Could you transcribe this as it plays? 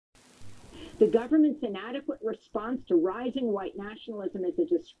The government's inadequate response to rising white nationalism is a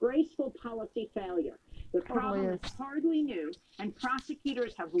disgraceful policy failure. The problem is hardly new, and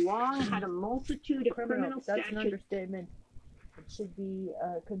prosecutors have long had a multitude of criminal statutes. That's an understatement. It should be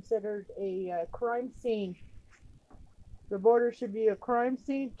considered a crime scene. The border should be a crime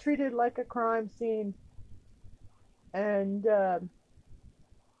scene, treated like a crime scene. And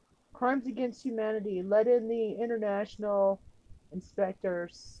crimes against humanity. Let in the international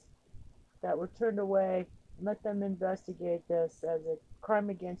inspectors that were turned away. Let them investigate this as a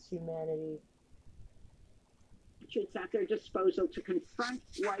crime against humanity. Statutes at their disposal to confront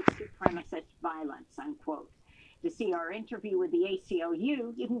white supremacist violence, unquote. To see our interview with the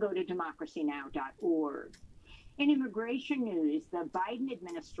ACLU, you can go to democracynow.org. In immigration news, the Biden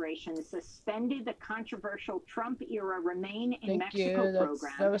administration suspended the controversial Trump-era Remain in Mexico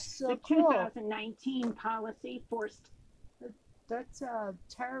program. That was so the cool. 2019 policy forced... That's a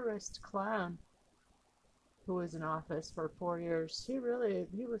terrorist clown who was in office for 4 years. He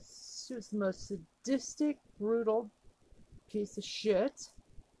was the most sadistic, brutal piece of shit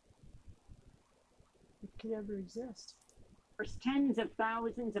that could ever exist. Tens of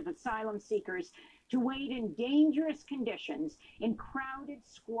thousands of asylum seekers to wait in dangerous conditions in crowded,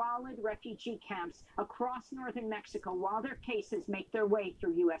 squalid refugee camps across northern Mexico while their cases make their way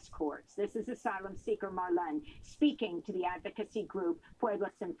through U.S. courts. This is asylum seeker Marlene speaking to the advocacy group Pueblos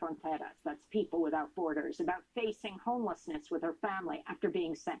Sin Fronteras, that's People Without Borders, about facing homelessness with her family after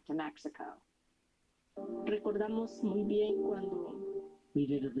being sent to Mexico. Recordamos muy bien cuando... We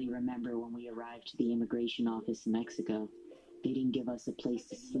vividly remember when we arrived to the immigration office in Mexico. They didn't give us a place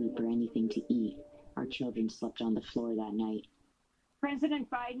to sleep or anything to eat. Our children slept on the floor that night. President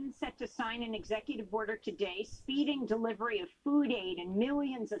Biden set to sign an executive order today speeding delivery of food aid and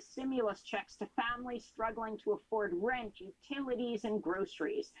millions of stimulus checks to families struggling to afford rent, utilities, and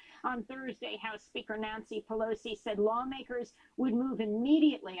groceries. On Thursday, House Speaker Nancy Pelosi said lawmakers would move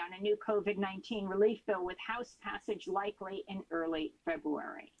immediately on a new COVID-19 relief bill with House passage likely in early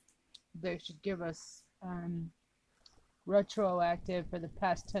February. They should give us retroactive for the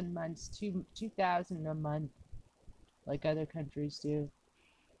past 10 months, $2,000 a month, like other countries do.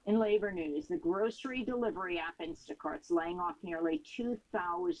 In labor news, the grocery delivery app Instacart's laying off nearly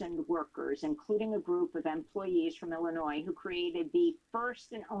 2,000 workers, including a group of employees from Illinois who created the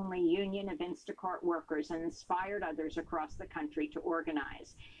first and only union of Instacart workers and inspired others across the country to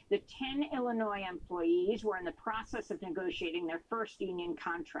organize. The 10 Illinois employees were in the process of negotiating their first union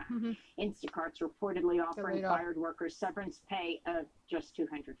contract. Instacart's reportedly offering fired workers severance pay of just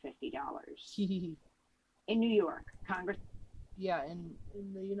 $250. In New York, Congress... Yeah, in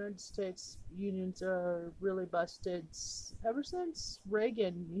the United States, unions are really busted. Ever since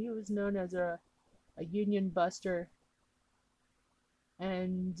Reagan, he was known as a union buster.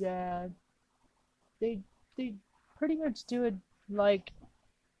 And they pretty much do it like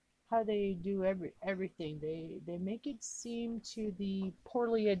how they do everything. They make it seem to the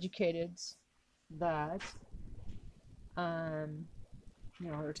poorly educated that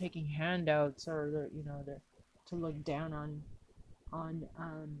they're taking handouts, or they're to look down on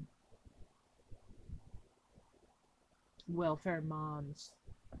welfare moms,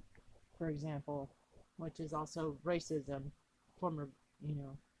 for example, which is also racism, former,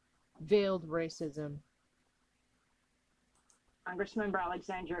 veiled racism. Congressmember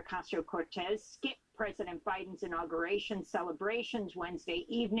Alexandria Ocasio-Cortez skipped President Biden's inauguration celebrations Wednesday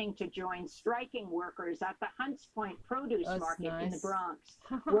evening to join striking workers at the Hunts Point Produce Market in the Bronx.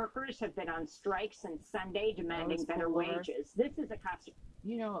 Workers have been on strike since Sunday, demanding better wages. This is Ocasio.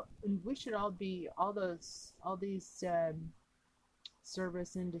 We should all be all these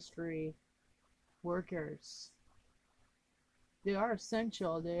service industry workers. They are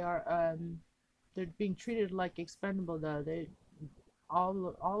essential. They're being treated like expendable, though.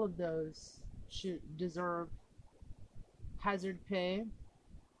 All of those should deserve hazard pay,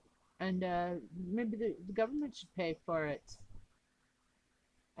 and maybe the government should pay for it.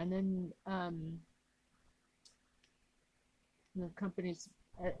 And then the companies,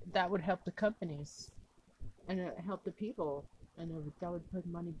 that would help the companies and help the people, and that would put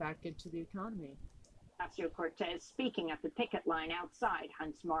money back into the economy. Ocasio-Cortez speaking at the picket line outside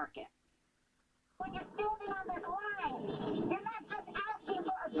Hunts Market. When you're standing on this line, you're not just asking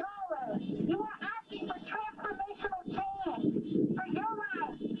for a dollar. You are asking for transformational change for your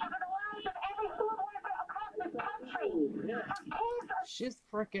life and for the lives of every food worker across this country. She's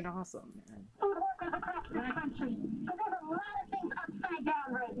freaking awesome, man. Food workers across this country. Because there's a lot of things upside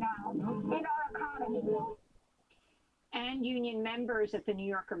down right now in our economy. And union members at the New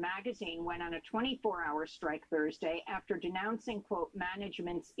Yorker magazine went on a 24-hour strike Thursday after denouncing, quote,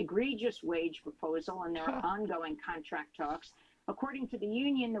 management's egregious wage proposal and their ongoing contract talks. According to the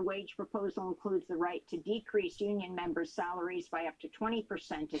union, the wage proposal includes the right to decrease union members' salaries by up to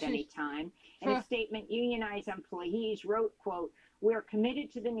 20% at any time. In a statement, unionized employees wrote, quote, we're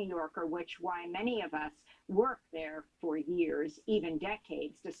committed to the New Yorker, which why many of us work there for years, even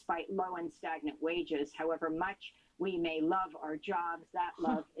decades, despite low and stagnant wages. However much we may love our jobs, that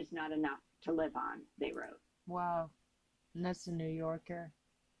love is not enough to live on, they wrote. Wow. And that's the New Yorker.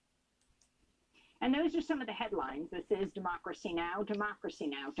 And those are some of the headlines. This is Democracy Now!,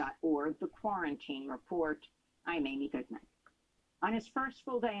 democracynow.org, The Quarantine Report. I'm Amy Goodman. On his first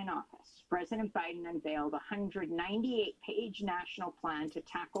full day in office, President Biden unveiled a 198-page national plan to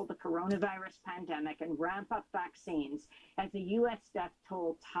tackle the coronavirus pandemic and ramp up vaccines as the U.S. death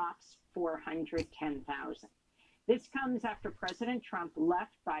toll tops 410,000. This comes after President Trump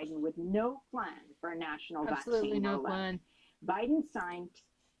left Biden with no plan for a national vaccine rollout. Plan. Biden signed.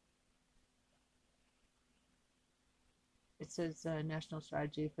 It says National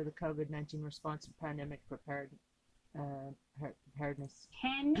Strategy for the COVID-19 Response and Pandemic Preparedness.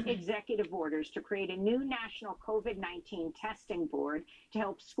 10 executive orders to create a new national COVID-19 testing board to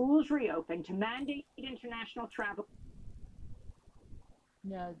help schools reopen, to mandate international travel.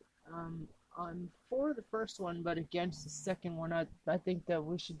 Yeah, I'm for the first one, but against the second one. I think that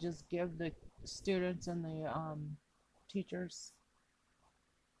we should just give the students and the teachers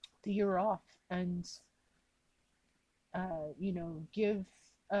the year off and give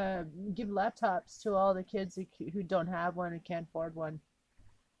laptops to all the kids who don't have one and can't afford one,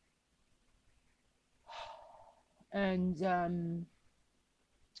 and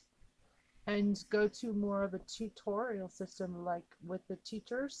go to more of a tutorial system, like with the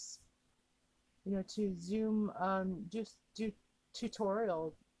teachers, to Zoom, just do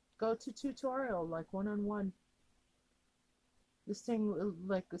tutorial, go to tutorial, like one-on-one. This thing,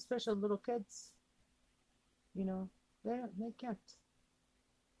 like especially little kids, they can't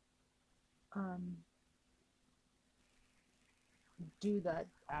do that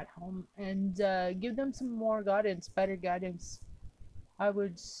at home, and give them some more guidance, better guidance. I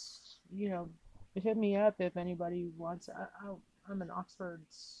would, hit me up if anybody wants. I'm an Oxford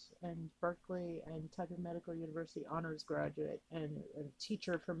and Berkeley and Tucker Medical University honors graduate and a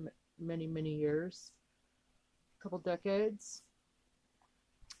teacher for many, many years, a couple decades,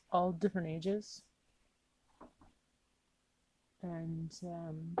 all different ages. And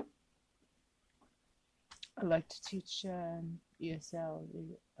I like to teach ESL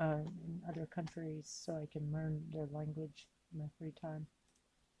in other countries so I can learn their language in my free time.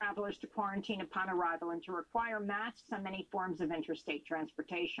 Travelers to quarantine upon arrival and to require masks on many forms of interstate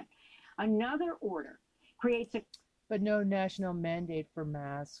transportation. Another order creates a... But no national mandate for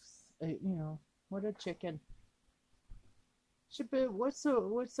masks. What a chicken. What's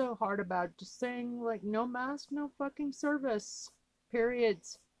so hard about just saying, like, no mask, no fucking service,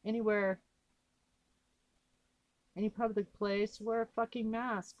 periods, anywhere, any public place, wear a fucking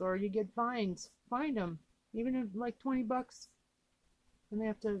mask or you get fines. Find them, even if like $20, and they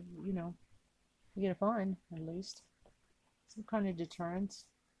have to, you get a fine at least, some kind of deterrence.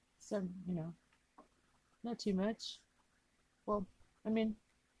 Some, not too much. Well, I mean,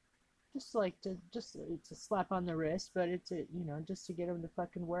 just it's a slap on the wrist, but it's just to get them to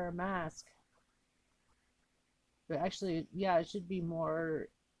fucking wear a mask. But actually, yeah, it should be more,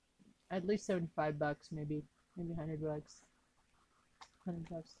 at least $75, maybe $100.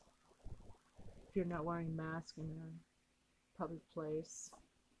 $100 if you're not wearing a mask in a public place.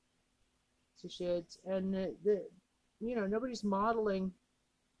 So you should, and nobody's modeling.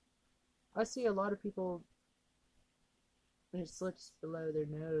 I see a lot of people when it slips below their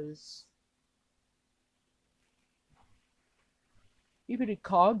nose. Even in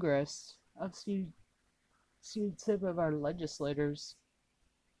Congress, I've seen some of our legislators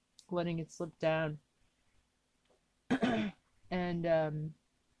letting it slip down. And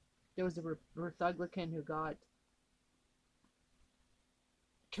there was a Republican who got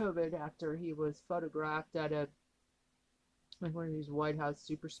COVID after he was photographed at one of these White House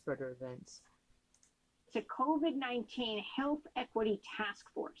super spreader events. It's a COVID-19 Health Equity Task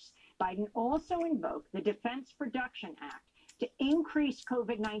Force. Biden also invoked the Defense Production Act to increase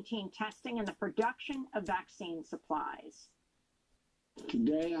COVID-19 testing and the production of vaccine supplies.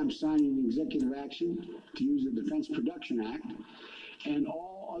 Today, I'm signing an executive action to use the Defense Production Act and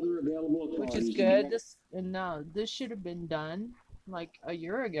all other available authorities. Which is good. This should have been done like a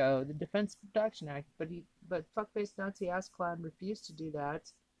year ago, the Defense Production Act, but fuckface Nazi ass clown refused to do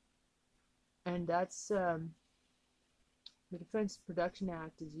that. And that's The Defense Production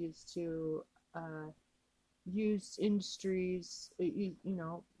Act is used to use industries,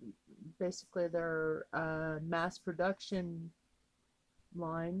 basically their mass production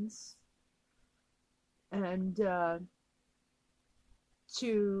lines, and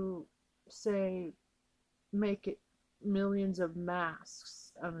to say make it millions of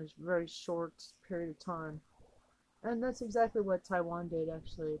masks in a very short period of time. And that's exactly what Taiwan did,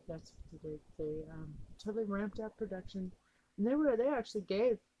 actually. That's what they did. They totally ramped up production. And they actually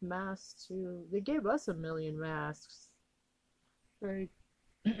gave masks they gave us 1 million masks. Very,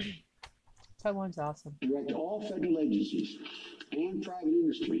 Taiwan's awesome. Direct all federal agencies and private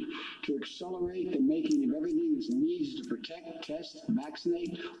industry to accelerate the making of everything that's needed to protect, test,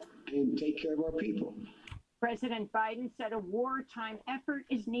 vaccinate, and take care of our people. President Biden said a wartime effort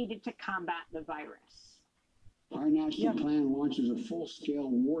is needed to combat the virus. Our national plan launches a full-scale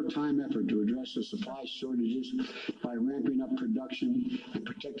wartime effort to address the supply shortages by ramping up production and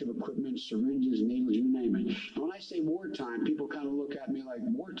protective equipment, syringes, needles, you name it. And when I say wartime, people kind of look at me like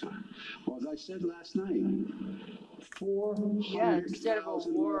wartime. Well, as I said last night, 400,000... instead of a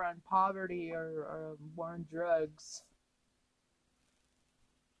war on poverty or a war on drugs.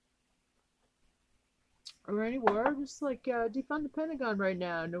 Or any war, just like defund the Pentagon right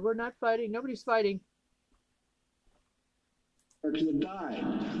now. No, we're not fighting. Nobody's fighting. Have died.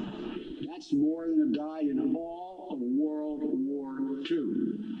 That's more than have died in all of World War II.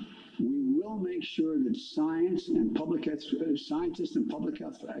 We will make sure that scientists and public health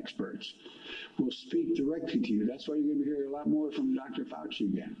experts will speak directly to you. That's why you're going to hear a lot more from Dr.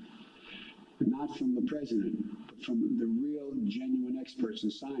 Fauci again. Not from the president, but from the real, genuine experts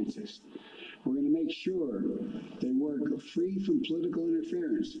and scientists. We're going to make sure they work free from political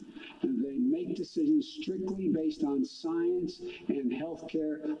interference and they make decisions strictly based on science and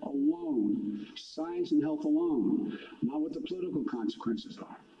healthcare alone. Science and health alone, not what the political consequences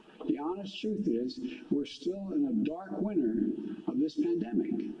are. The honest truth is we're still in a dark winter of this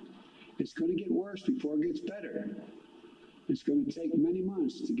pandemic. It's going to get worse before it gets better. It's going to take many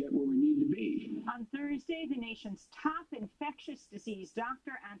months to get where we need to be. On Thursday, the nation's top infectious disease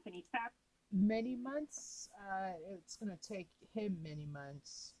doctor, Anthony Fauci. Many months? It's going to take him many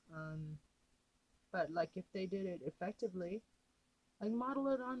months. But like if they did it effectively, like model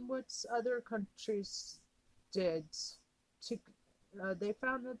it on what other countries did. They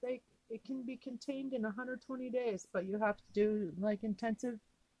found that it can be contained in 120 days, but you have to do like intensive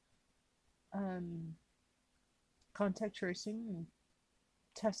contact tracing and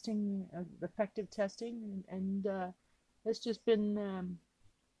testing, effective testing, and it's just been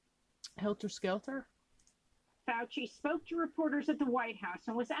helter-skelter. Fauci spoke to reporters at the White House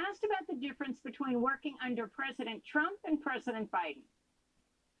and was asked about the difference between working under President Trump and President Biden.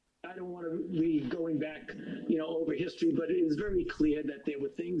 I don't want to be going back, over history, but it is very clear that there were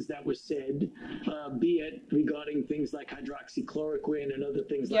things that were said, be it regarding things like hydroxychloroquine and other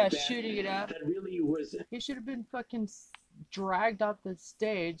things like that. Yeah, shooting it up. That really was... He should have been fucking dragged off the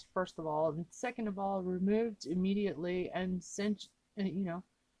stage, first of all, and second of all, removed immediately and sent,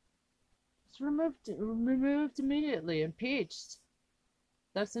 it's removed immediately, impeached.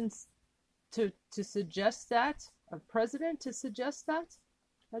 That's to suggest that, a president to suggest that?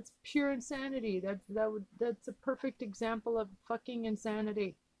 That's pure insanity. That's a perfect example of fucking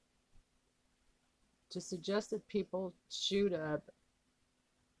insanity. To suggest that people shoot up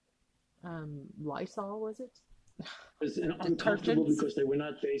Lysol, was it? It was uncomfortable because they were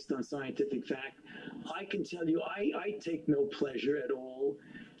not based on scientific fact. I can tell you, I take no pleasure at all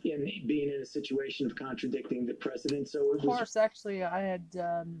in being in a situation of contradicting the president. So of course, actually, I had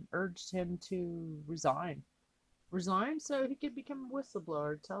urged him to resign so he could become a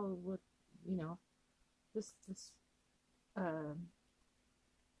whistleblower, tell what, this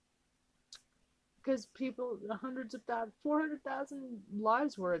because people, hundreds of thousands, 400,000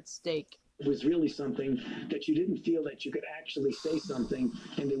 lives were at stake. It was really something that you didn't feel that you could actually say something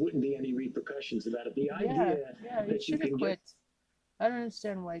and there wouldn't be any repercussions about it. The idea that you can quit. I don't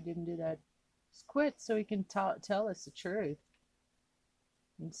understand why he didn't do that. Just quit so he can tell us the truth.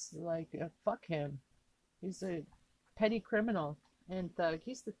 It's like, fuck him. He's a petty criminal and thug.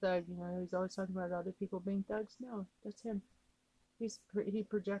 He's the thug, he's always talking about other people being thugs. No, that's him. He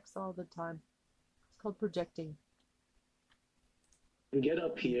projects all the time. It's called projecting. Get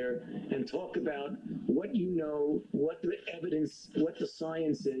up here and talk about what you know, what the evidence, what the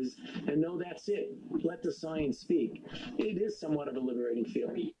science is, and no, that's it. Let the science speak. It is somewhat of a liberating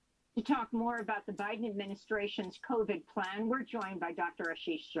feeling. To talk more about the Biden administration's COVID plan, we're joined by Dr.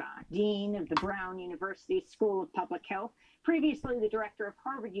 Ashish Jha, Dean of the Brown University School of Public Health, previously the director of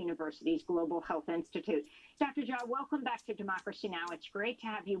Harvard University's Global Health Institute. Dr. Jha, welcome back to Democracy Now! It's great to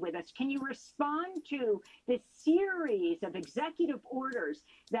have you with us. Can you respond to this series of executive orders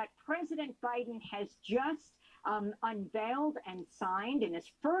that President Biden has just unveiled and signed in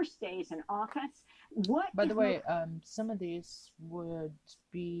his first days in office? By the way, some of these would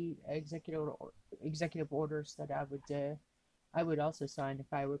be executive orders that I would also sign if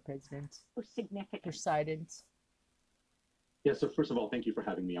I were president. Significant. President. Yeah. So first of all, thank you for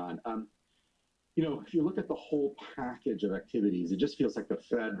having me on. If you look at the whole package of activities, it just feels like the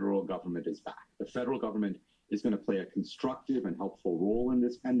federal government is back. The federal government is going to play a constructive and helpful role in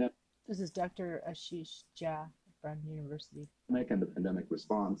this pandemic. This is Dr. Ashish Jha, Brown University. And the pandemic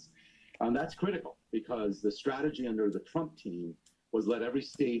response. That's critical because the strategy under the Trump team was let every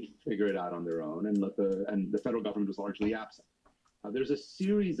state figure it out on their own, and the federal government was largely absent. There's a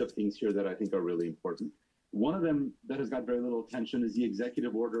series of things here that I think are really important. One of them that has got very little attention is the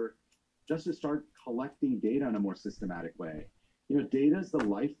executive order just to start collecting data in a more systematic way. Data is the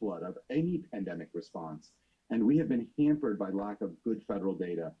lifeblood of any pandemic response, and we have been hampered by lack of good federal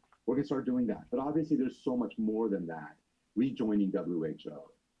data. We're going to start doing that. But obviously, there's so much more than that. Rejoining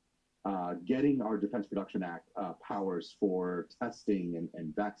WHO. Getting our Defense Production Act powers for testing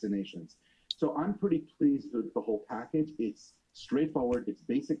and vaccinations. So I'm pretty pleased with the whole package. It's straightforward. It's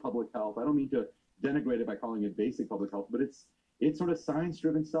basic public health. I don't mean to denigrate it by calling it basic public health, but it's sort of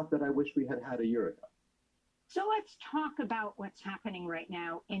science-driven stuff that I wish we had had a year ago. So let's talk about what's happening right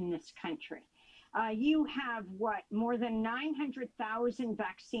now in this country. You have more than 900,000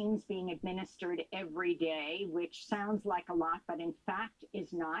 vaccines being administered every day, which sounds like a lot, but in fact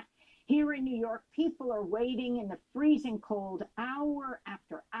is not. Here in New York, people are waiting in the freezing cold hour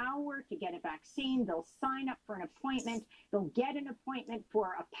after hour to get a vaccine. They'll sign up for an appointment. They'll get an appointment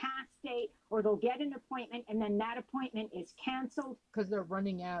for a pass date, or they'll get an appointment and then that appointment is canceled. Because they're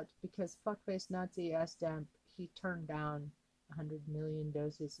running out, because fuckface Nazi Stamp, he turned down 100 million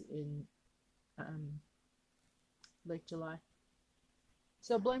doses in late July.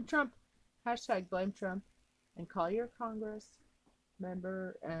 So blame Trump. Hashtag blame Trump. And call your Congress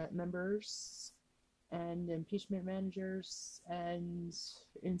members and impeachment managers and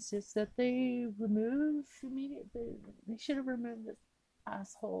insist that they remove immediately. They should have removed this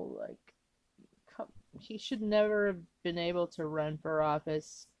asshole. He should never have been able to run for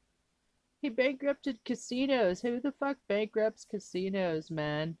office. He bankrupted casinos. Who the fuck bankrupts casinos,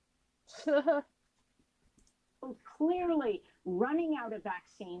 man? Clearly running out of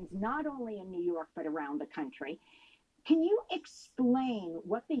vaccines, not only in New York, but around the country. Can you explain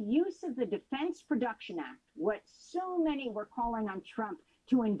what the use of the Defense Production Act, what so many were calling on Trump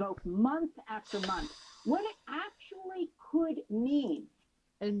to invoke month after month, what it actually could mean?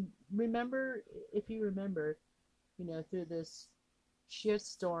 And remember, if you remember, through this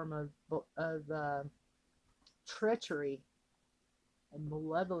shitstorm of treachery and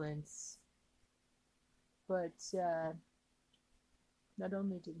malevolence, but not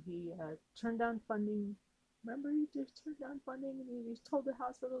only did he turn down funding. Remember, he just turned down funding, and he told the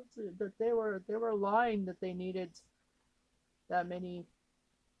hospitals that they were lying, that they needed that many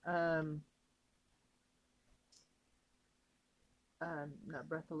not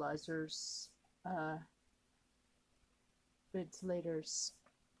breathalyzers, ventilators.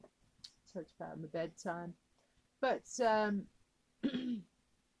 It's hard to find my bedtime, but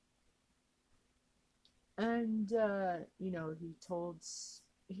and he told.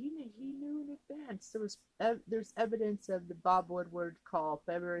 He knew in advance. There's evidence of the Bob Woodward call,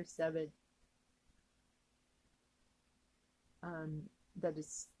 February 7th. That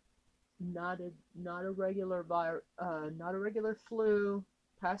is not a regular not a regular flu,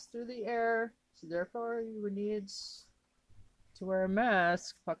 passed through the air. So therefore, you would need to wear a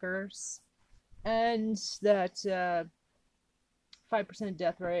mask, fuckers. And that 5%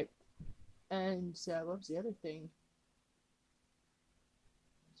 death rate. And what was the other thing?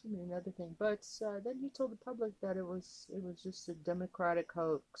 Another thing, but then he told the public that it was just a Democratic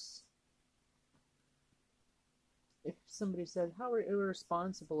hoax. If somebody said, how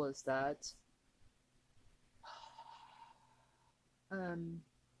irresponsible is that?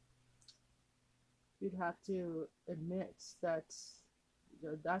 You'd have to admit that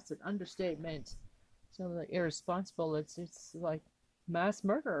that's an understatement. So like irresponsible, it's like mass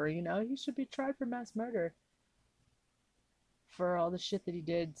murder. He should be tried for mass murder. For all the shit that he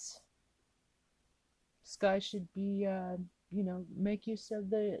did. This guy should be, make use of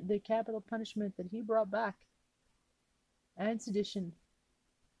the capital punishment that he brought back. And sedition.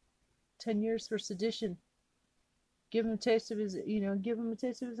 10 years for sedition. Give him a taste of his, give him a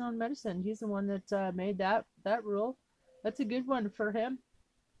taste of his own medicine. He's the one that made that rule. That's a good one for him.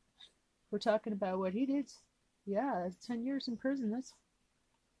 We're talking about what he did. Yeah, 10 years in prison.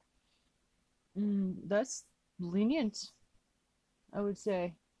 That's lenient, I would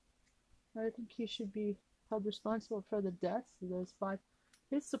say. I think he should be held responsible for the deaths of those 5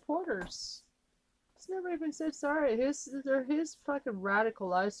 his supporters. He's never even said sorry. They're his fucking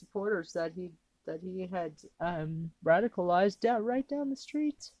radicalized supporters that he had radicalized right down the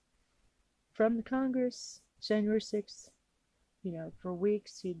street from the Congress, January 6th. For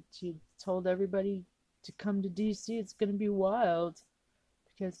weeks he told everybody to come to DC. It's going to be wild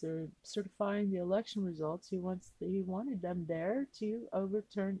because they're certifying the election results. He wanted them there to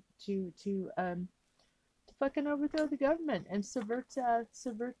fucking overthrow the government and subvert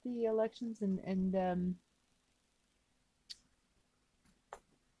the elections and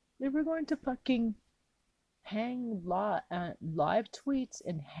they were going to fucking hang live tweets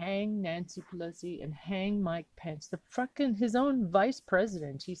and hang Nancy Pelosi and hang Mike Pence, his own vice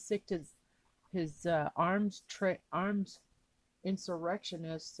president. He sicked his armed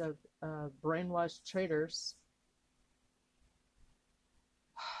insurrectionists of brainwashed traitors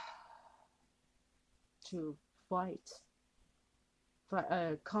to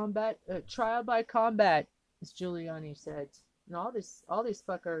trial by combat, as Giuliani said. And all these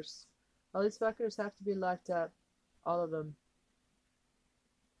fuckers have to be locked up, all of them,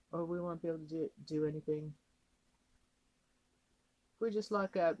 or we won't be able to do anything. If we just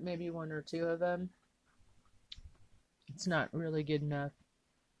lock up maybe 1 or 2 of them, it's not really good enough.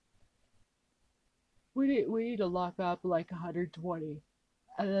 We need to lock up like 120,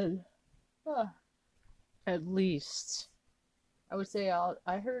 and then at least I would say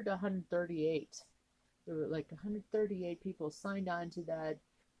I heard 138. There were like 138 people signed on to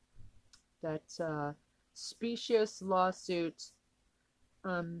that specious lawsuit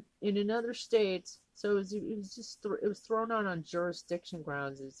in another state. So it was thrown out on jurisdiction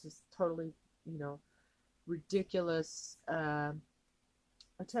grounds. It's just totally, ridiculous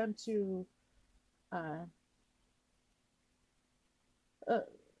attempt to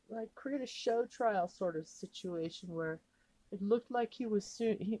like create a show trial sort of situation where it looked like he was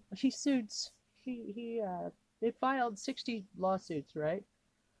they filed 60 lawsuits, right?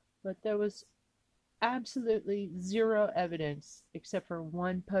 But there was absolutely zero evidence except for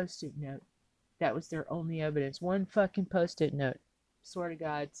one post-it note. That was their only evidence. One fucking post-it note. Swear to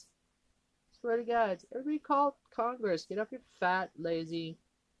God. Everybody call Congress. Get off your fat, lazy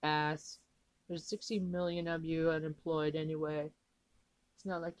ass. There's 60 million of you unemployed anyway. It's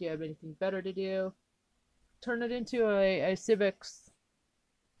not like you have anything better to do. Turn it into a civics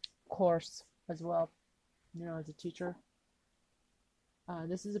course as well, as a teacher.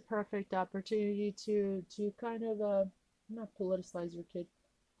 This is a perfect opportunity to kind of not politicize your kid,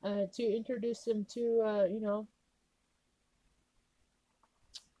 to introduce them to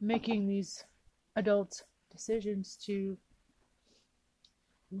making these adult decisions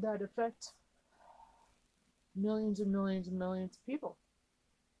that affect millions and millions and millions of people.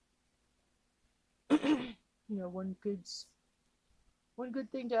 One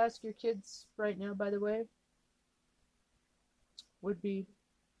good thing to ask your kids right now, by the way, would be,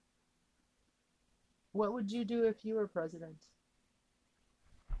 what would you do if you were president?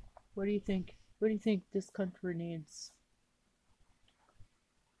 What do you think? What do you think this country needs?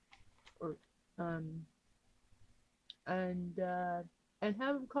 Or and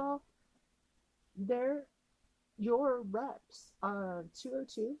have them call your reps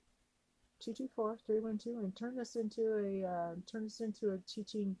 202-224-312 and turn this into a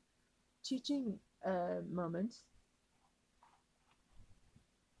teaching moment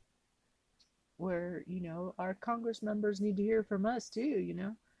where our Congress members need to hear from us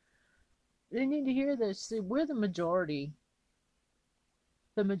too. They need to hear this. We're the majority.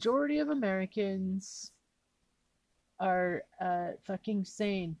 The majority of Americans are fucking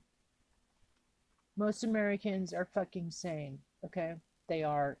sane. Most Americans are fucking sane. Okay, they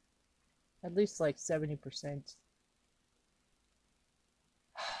are. At least like 70%.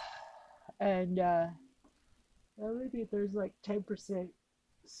 And maybe there's like 10%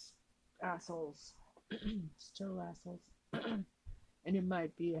 assholes. Still assholes. And it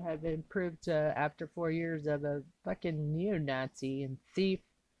might have improved after 4 years of a fucking neo-Nazi and thief,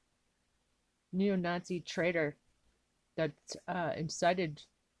 neo-Nazi traitor that incited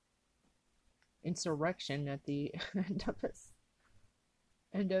insurrection at the end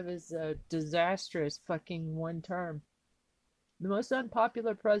of his disastrous fucking one term. The most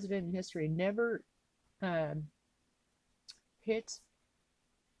unpopular president in history, never hit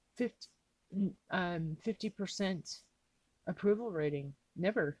 50% approval rating.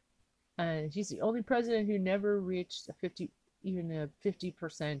 Never. He's the only president who never reached even a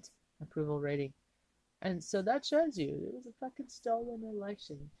 50% approval rating. And so that shows you it was a fucking stolen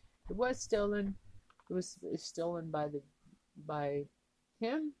election. It was stolen. It was stolen by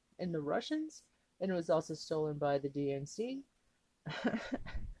him and the Russians, and it was also stolen by the DNC.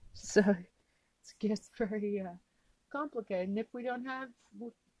 So it gets very complicated. And if we don't have,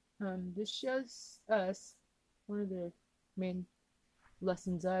 this shows us one of the main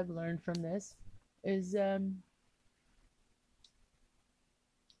lessons I've learned from this is,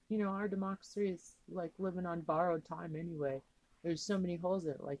 our democracy is like living on borrowed time anyway. There's so many holes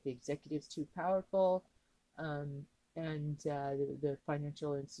in it, like the executive's too powerful, and the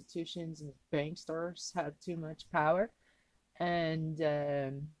financial institutions and banksters have too much power, and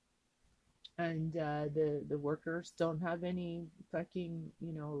the workers don't have any fucking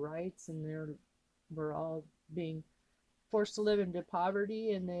rights, and we're all being forced to live into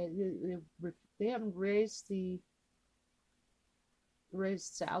poverty, and they haven't raised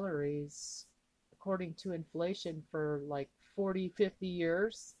salaries according to inflation for like 40-50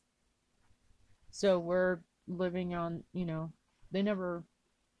 years. So we're living on, they never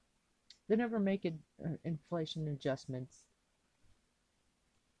make inflation adjustments.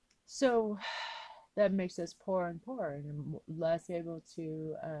 So that makes us poorer and poorer and less able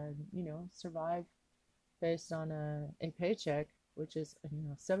to survive based on a paycheck, which is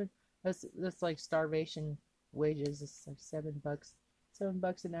that's like starvation wages. It's like $7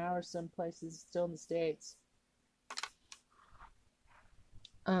 an hour some places, still in the States.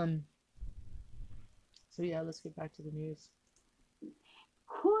 So yeah, let's get back to the news.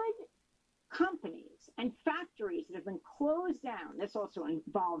 Could companies and factories that have been closed down, this also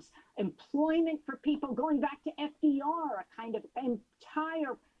involves employment for people, going back to FDR, a kind of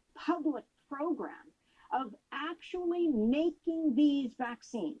entire public program of actually making these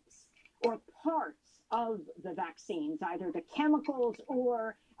vaccines or parts of the vaccines, either the chemicals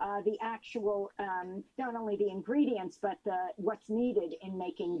or the actual, not only the ingredients, but what's needed in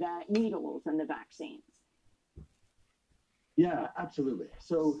making the needles and the vaccines. Yeah, absolutely.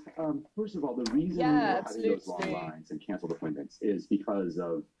 So first of all, the reason we were having those long lines and canceled appointments is because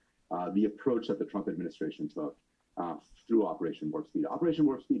of the approach that the Trump administration took through Operation Warp Speed. Operation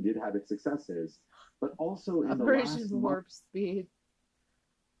Warp Speed did have its successes, but also in Operation Warp Speed.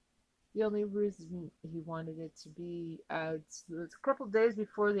 The only reason he wanted it to be out was a couple days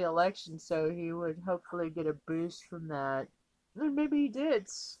before the election, so he would hopefully get a boost from that. And maybe he did.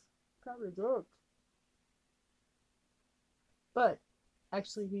 Probably did. But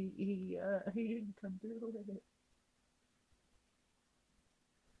actually, he didn't come through with it.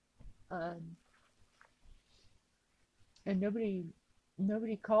 And nobody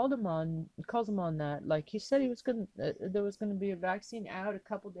calls him on that. Like he said, there was gonna be a vaccine out a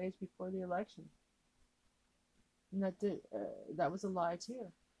couple days before the election, and that was a lie too.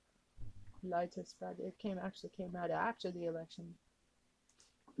 He lied to us about it. It actually came out after the election.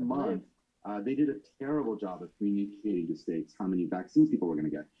 They did a terrible job of communicating to states how many vaccines people were going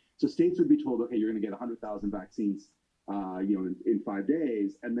to get. So states would be told, okay, you're going to get 100,000 vaccines, in 5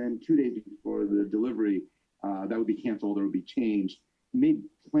 days, and then 2 days before the delivery, that would be canceled or would be changed. Made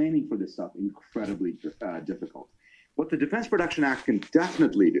planning for this stuff incredibly difficult. What the Defense Production Act can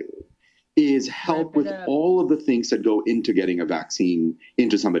definitely do is help with all of the things that go into getting a vaccine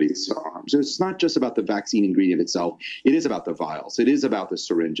into somebody's arms. So it's not just about the vaccine ingredient itself. It is about the vials. It is about the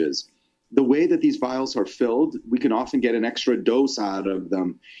syringes. The way that these vials are filled, we can often get an extra dose out of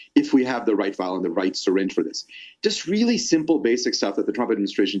them if we have the right vial and the right syringe for this. Just really simple, basic stuff that the Trump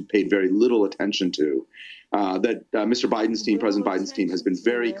administration paid very little attention to, that Mr. Biden's team, President Biden's team, has been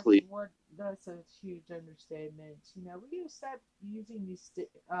very clear. That's a huge understatement. We gotta stop using these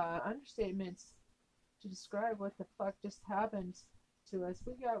understatements to describe what the fuck just happened to us.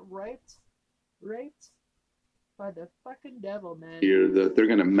 We got raped by the fucking devil, man. Here, that they're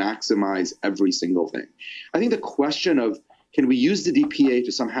going to maximize every single thing. I think the question of can we use the DPA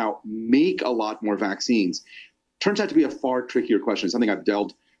to somehow make a lot more vaccines turns out to be a far trickier question. It's something I've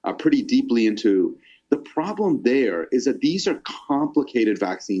delved pretty deeply into. The problem there is that these are complicated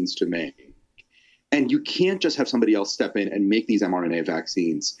vaccines to make. And you can't just have somebody else step in and make these mRNA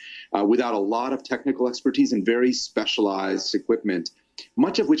vaccines without a lot of technical expertise and very specialized equipment,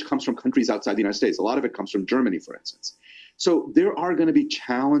 much of which comes from countries outside the United States. A lot of it comes from Germany, for instance. So there are going to be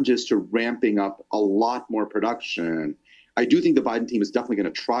challenges to ramping up a lot more production. I do think the Biden team is definitely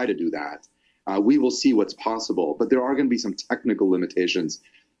going to try to do that. We will see what's possible, but there are going to be some technical limitations.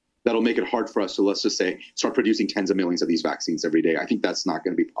 that'll make it hard for us to, let's just say, start producing tens of millions of these vaccines every day. I think that's not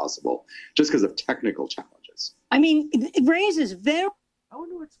going to be possible just because of technical challenges. I mean, it raises very... I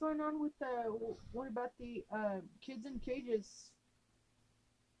wonder what's going on with what about the kids in cages?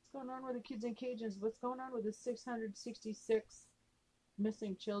 What's going on with the kids in cages? What's going on with the 666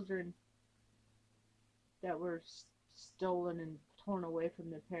 missing children that were stolen and torn away from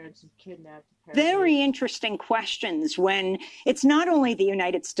their parents and kidnapped? Very interesting questions when it's not only the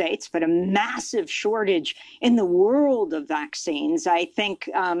United States, but a massive shortage in the world of vaccines. I think,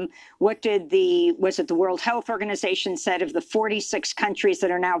 was it the World Health Organization said of the 46 countries that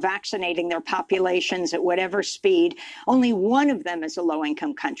are now vaccinating their populations at whatever speed, only one of them is a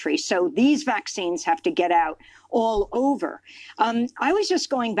low-income country. So these vaccines have to get out all over. I was just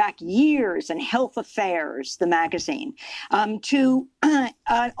going back years in Health Affairs, the magazine, to an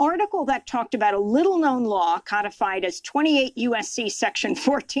article that talked about a little-known law codified as 28 U.S.C. Section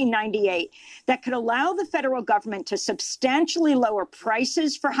 1498 that could allow the federal government to substantially lower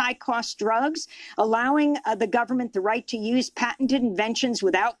prices for high-cost drugs, allowing the government the right to use patented inventions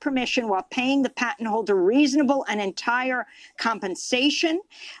without permission while paying the patent holder reasonable and entire compensation.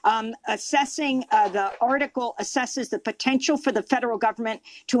 The article assesses the potential for the federal government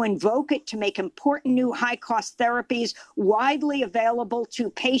to invoke it to make important new high-cost therapies widely available to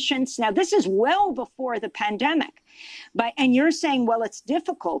patients. Now, this is well before the pandemic. And you're saying, well, it's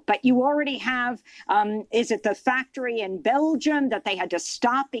difficult, but you already have, is it the factory in Belgium that they had to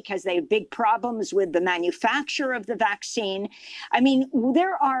stop because they had big problems with the manufacture of the vaccine? I mean,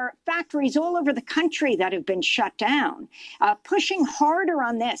 there are factories all over the country that have been shut down. Pushing harder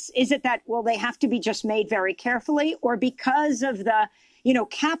on this, is it that, well, they have to be just made very carefully, or because of the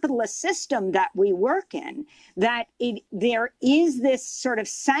capitalist system that we work in, that there is this sort of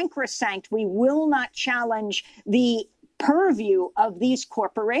sacrosanct, we will not challenge the purview of these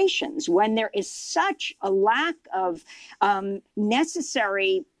corporations when there is such a lack of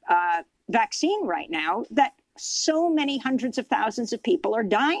necessary vaccine right now that so many hundreds of thousands of people are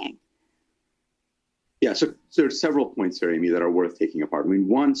dying. Yeah, so there are several points here, Amy, that are worth taking apart. I mean,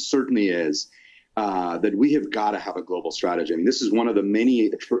 one certainly is that we have got to have a global strategy. I mean, this is one of the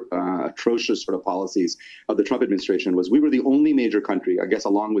many atrocious sort of policies of the Trump administration was we were the only major country, I guess,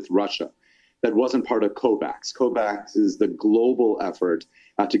 along with Russia, that wasn't part of COVAX. COVAX is the global effort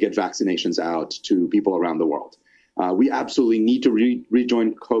to get vaccinations out to people around the world. We absolutely need to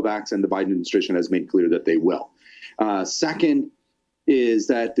rejoin COVAX, and the Biden administration has made clear that they will. Second is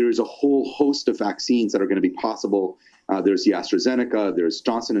that there is a whole host of vaccines that are going to be possible. There's the AstraZeneca, there's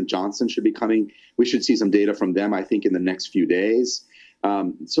Johnson & Johnson should be coming. We should see some data from them, I think, in the next few days.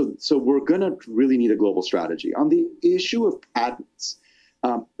 So we're going to really need a global strategy. On the issue of patents,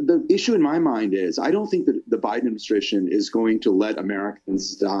 the issue in my mind is I don't think that the Biden administration is going to let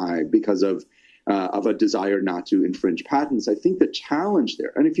Americans die because of a desire not to infringe patents. I think the challenge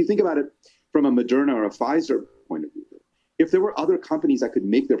there, and if you think about it from a Moderna or a Pfizer point of view, if there were other companies that could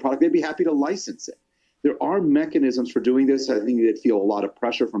make their product, they'd be happy to license it. There are mechanisms for doing this. I think they'd feel a lot of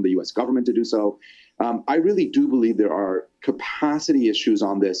pressure from the U.S. government to do so. I really do believe there are capacity issues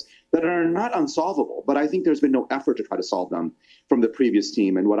on this that are not unsolvable, but I think there's been no effort to try to solve them from the previous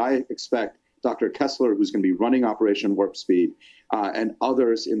team. And what I expect Dr. Kessler, who's going to be running Operation Warp Speed, and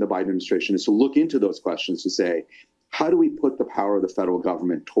others in the Biden administration is to look into those questions to say, how do we put the power of the federal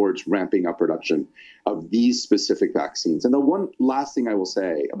government towards ramping up production of these specific vaccines? And the one last thing I will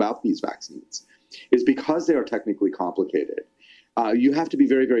say about these vaccines is because they are technically complicated, you have to be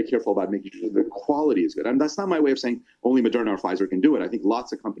very, very careful about making sure the quality is good. And that's not my way of saying only Moderna or Pfizer can do it. I think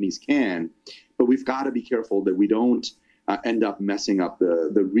lots of companies can, but we've got to be careful that we don't end up messing up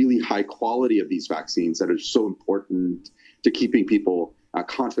the really high quality of these vaccines that are so important to keeping people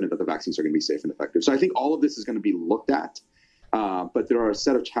confident that the vaccines are going to be safe and effective. So I think all of this is going to be looked at, but there are a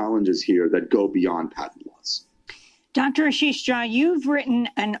set of challenges here that go beyond patent laws. Dr. Ashish Jha, you've written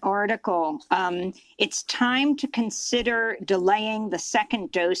an article. It's time to consider delaying the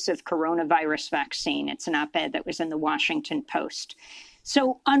second dose of coronavirus vaccine. It's an op-ed that was in the Washington Post.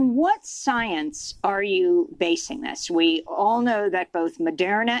 So on what science are you basing this? We all know that both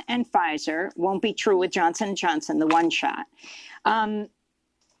Moderna and Pfizer won't be true with Johnson & Johnson, the one shot.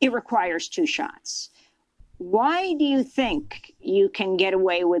 It requires two shots. Why do you think you can get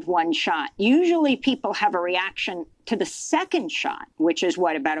away with one shot? Usually people have a reaction to the second shot, which is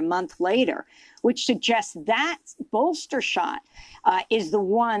about a month later, which suggests that bolster shot is the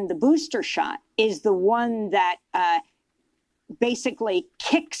one, the booster shot is the one that basically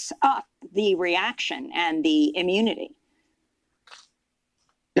kicks up the reaction and the immunity.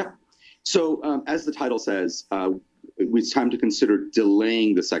 Yeah. So as the title says, it's time to consider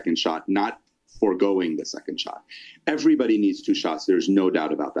delaying the second shot, not foregoing the second shot. Everybody needs 2 shots. There's no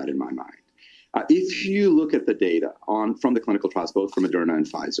doubt about that in my mind. If you look at the data from the clinical trials, both from Moderna and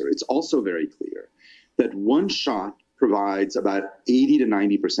Pfizer, it's also very clear that 1 shot provides about 80 to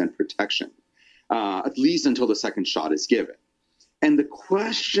 90% protection, at least until the second shot is given. And the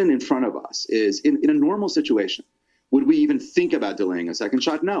question in front of us is, in a normal situation, would we even think about delaying a second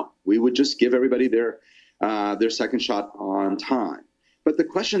shot? No, we would just give everybody their second shot on time. But the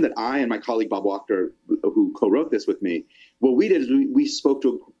question that I and my colleague Bob Walker, who co-wrote this with me, what we did is we spoke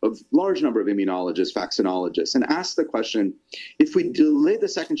to a large number of immunologists, vaccinologists, and asked the question, if we delay the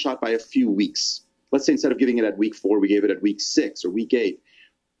second shot by a few weeks, let's say instead of giving it at week 4, we gave it at week 6 or week 8,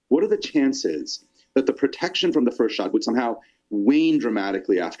 what are the chances that the protection from the first shot would somehow wane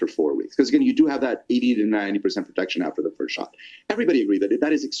dramatically after 4 weeks? Because again, you do have that 80 to 90% protection after the first shot. Everybody agreed that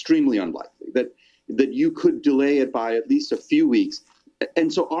that is extremely unlikely, that you could delay it by at least a few weeks.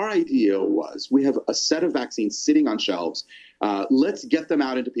 And so our idea was, we have a set of vaccines sitting on shelves. Let's get them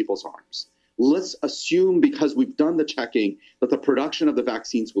out into people's arms. Let's assume, because we've done the checking, that the production of the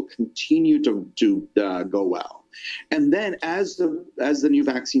vaccines will continue to go well. And then as the new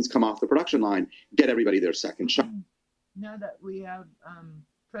vaccines come off the production line, get everybody their second shot. Now that we have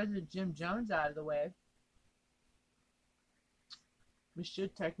President Jim Jones out of the way, we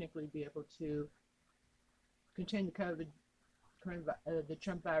should technically be able to contain the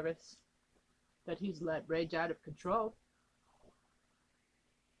Trump virus that he's let rage out of control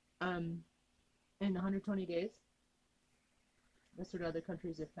in 120 days. That's what other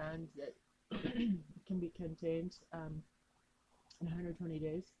countries have found, that it can be contained in 120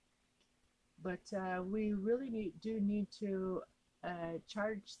 days. But we really do need to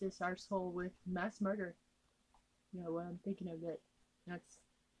charge this arsehole with mass murder. You know, when I'm thinking of it, that's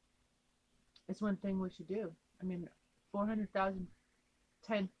one thing we should do. I mean,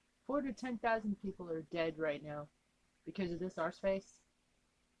 410,000 people are dead right now because of this arseface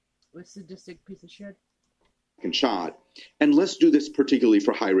with sadistic piece of shit. Shot. And let's do this particularly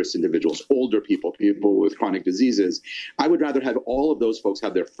for high-risk individuals, older people, people with chronic diseases. I would rather have all of those folks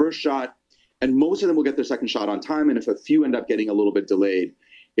have their first shot, and most of them will get their second shot on time. And if a few end up getting a little bit delayed,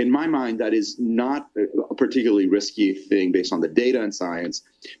 in my mind, that is not a particularly risky thing based on the data and science.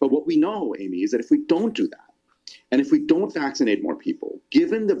 But what we know, Amy, is that if we don't do that, and if we don't vaccinate more people,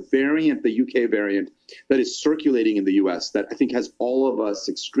 given the variant, the UK variant that is circulating in the US, that I think has all of us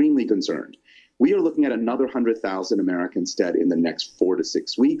extremely concerned, we are looking at another 100,000 Americans dead in the next 4 to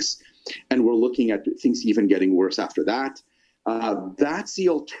 6 weeks. And we're looking at things even getting worse after that. That's the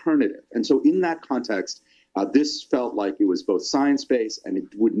alternative. And so in that context, this felt like it was both science-based and it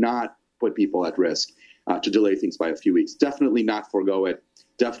would not put people at risk to delay things by a few weeks. Definitely not forego it.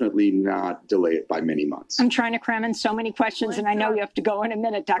 Definitely not delay it by many months. I'm trying to cram in so many questions, and I know you have to go in a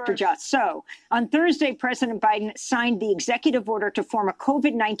minute, Dr. Just. So on Thursday, President Biden signed the executive order to form a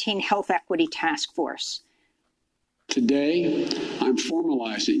COVID-19 health equity task force. Today, I'm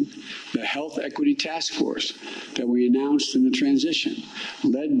formalizing the Health Equity Task Force that we announced in the transition,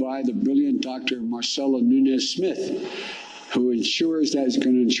 led by the brilliant Dr. Marcela Nunez-Smith, who ensures that it's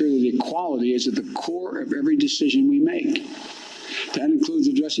going to ensure that equality is at the core of every decision we make. That includes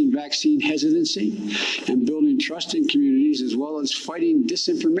addressing vaccine hesitancy and building trust in communities, as well as fighting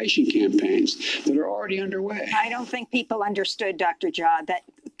disinformation campaigns that are already underway. I don't think people understood, Dr. Jha, that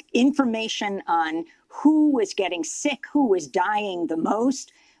information on who was getting sick, who was dying the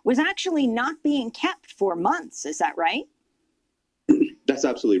most, was actually not being kept for months. Is that right? That's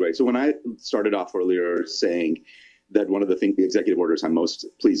absolutely right. So when I started off earlier saying that one of the things, the executive orders I'm most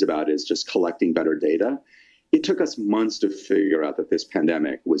pleased about is just collecting better data, it took us months to figure out that this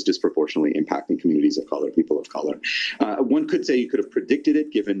pandemic was disproportionately impacting communities of color, people of color. One could say you could have predicted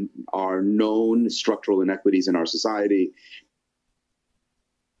it given our known structural inequities in our society.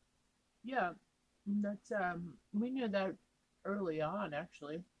 Yeah, that's we knew that early on,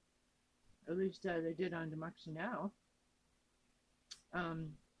 actually. At least they did on Democracy Now!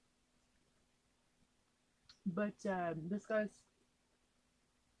 But this guy's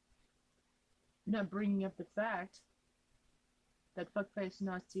not bringing up the fact that fuckface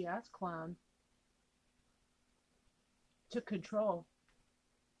Nazi ass clown took control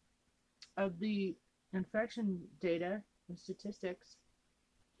of the infection data and statistics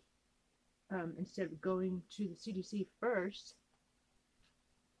instead of going to the CDC first.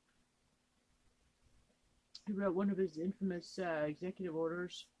 He wrote one of his infamous executive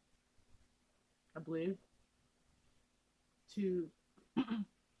orders, I believe, to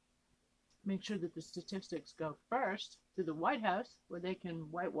make sure that the statistics go first to the White House, where they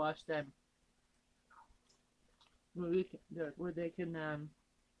can whitewash them. where they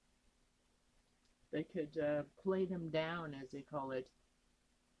could play them down, as they call it.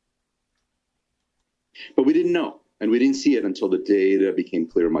 But we didn't know, and we didn't see it until the data became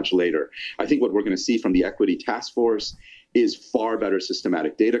clear much later. I think what we're going to see from the Equity Task Force is far better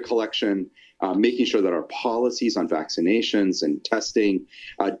systematic data collection, making sure that our policies on vaccinations and testing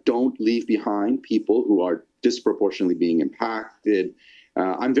don't leave behind people who are disproportionately being impacted.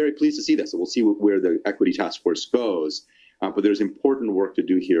 I'm very pleased to see this. So we'll see where the Equity Task Force goes. But there's important work to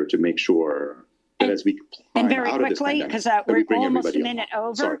do here to make sure that as we climb and very out quickly, of this pandemic, because we're almost a minute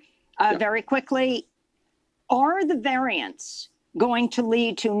over, very quickly, are the variants going to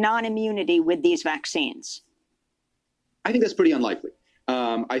lead to non-immunity with these vaccines? I think that's pretty unlikely.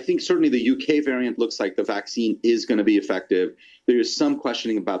 I think certainly the UK variant looks like the vaccine is going to be effective. There is some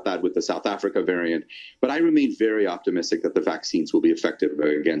questioning about that with the South Africa variant, but I remain very optimistic that the vaccines will be effective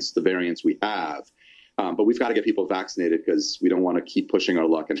against the variants we have. But we've got to get people vaccinated because we don't want to keep pushing our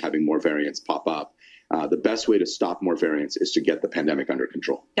luck and having more variants pop up. The best way to stop more variants is to get the pandemic under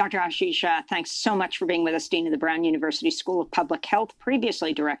control. Dr. Ashish Shah, thanks so much for being with us, Dean of the Brown University School of Public Health,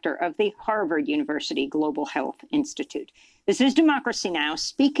 previously director of the Harvard University Global Health Institute. This is Democracy Now!,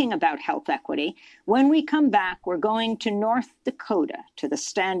 speaking about health equity. When we come back, we're going to North Dakota, to the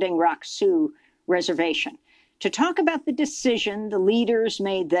Standing Rock Sioux Reservation, to talk about the decision the leaders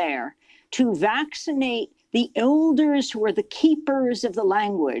made there to vaccinate the elders who are the keepers of the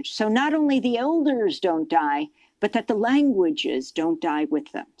language. So not only the elders don't die, but that the languages don't die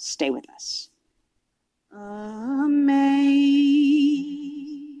with them. Stay with us. Amazing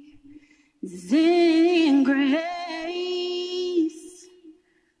grace,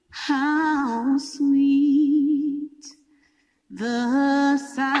 how sweet the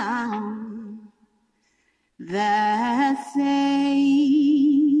sound that saved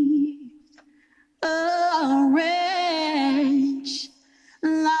a wretch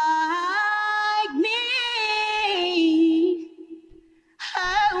like me. I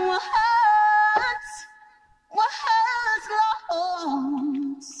was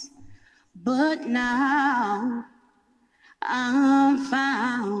lost, but now I'm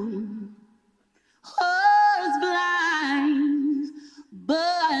found. Was blind,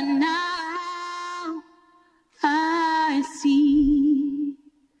 but now I see.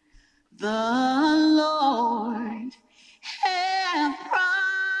 The Lord had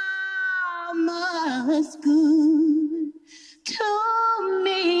promised good to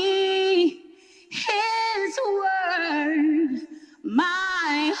me. His word,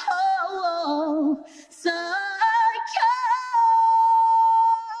 my hope secures.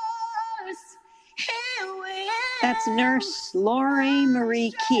 That's Nurse Lori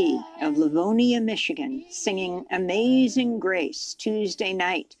Marie Key of Livonia, Michigan, singing Amazing Grace Tuesday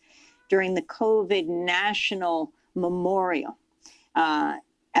night during the COVID National Memorial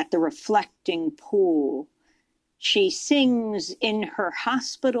at the Reflecting Pool. She sings in her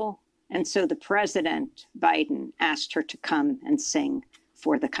hospital, and so the President, Biden, asked her to come and sing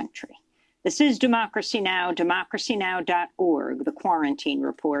for the country. This is Democracy Now!, democracynow.org, the Quarantine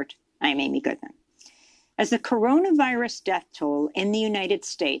Report. I'm Amy Goodman. As the coronavirus death toll in the United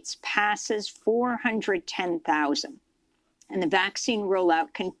States passes 410,000, and the vaccine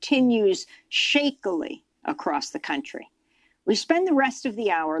rollout continues shakily across the country, we spend the rest of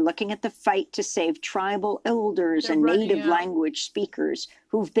the hour looking at the fight to save tribal elders and native language speakers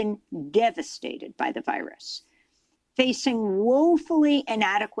who've been devastated by the virus. Facing woefully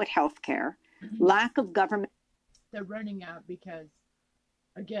inadequate health care, lack of government... They're running out because,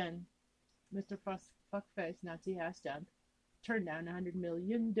 again, Mr. Fuckface Nazi Hashtag turned down 100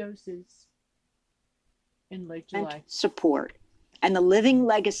 million doses in late July. Support and the living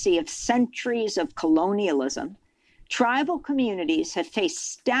legacy of centuries of colonialism, tribal communities have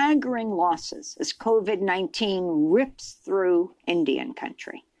faced staggering losses as COVID-19 rips through Indian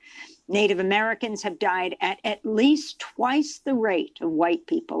country. Native Americans have died at least twice the rate of white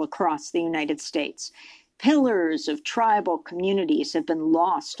people across the United States. Pillars of tribal communities have been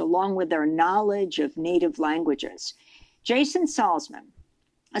lost along with their knowledge of native languages. Jason Salzman,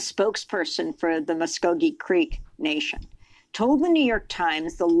 a spokesperson for the Muskogee Creek Nation, told the New York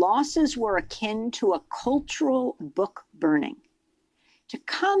Times the losses were akin to a cultural book burning. To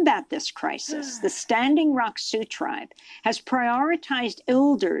combat this crisis, the Standing Rock Sioux tribe has prioritized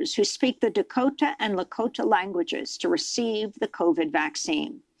elders who speak the Dakota and Lakota languages to receive the COVID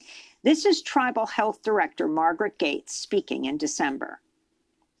vaccine. This is Tribal Health Director Margaret Gates speaking in December.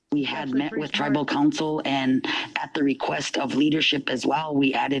 We had met with tribal council, and at the request of leadership as well,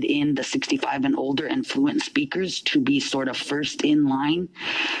 we added in the 65 and older and fluent speakers to be sort of first in line,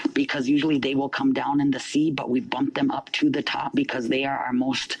 because usually they will come down in the sea, but we bumped them up to the top because they are our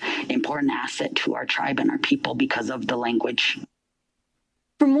most important asset to our tribe and our people because of the language.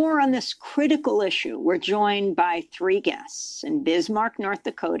 For more on this critical issue, we're joined by three guests. In Bismarck, North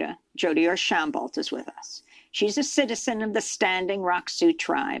Dakota, Jody Archambault is with us. She's a citizen of the Standing Rock Sioux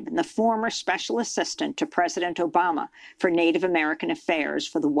tribe and the former special assistant to President Obama for Native American Affairs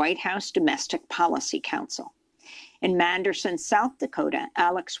for the White House Domestic Policy Council. In Manderson, South Dakota,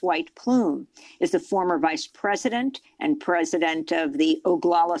 Alex White Plume is the former vice president and president of the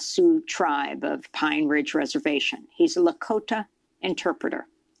Oglala Sioux tribe of Pine Ridge Reservation. He's a Lakota interpreter.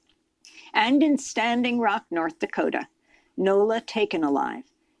 And in Standing Rock, North Dakota, Nola Taken Alive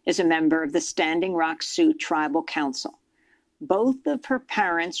is a member of the Standing Rock Sioux Tribal Council. Both of her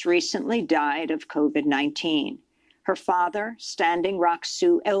parents recently died of COVID-19. Her father, Standing Rock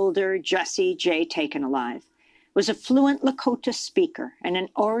Sioux elder Jesse J. Taken Alive, was a fluent Lakota speaker and an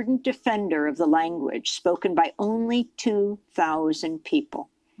ardent defender of the language spoken by only 2,000 people.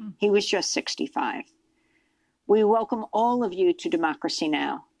 He was just 65. We welcome all of you to Democracy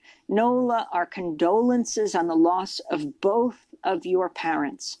Now! Nola, our condolences on the loss of both of your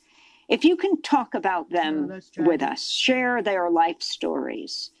parents. If you can talk about them with us, share their life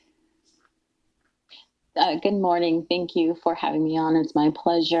stories. Good morning. Thank you for having me on. It's my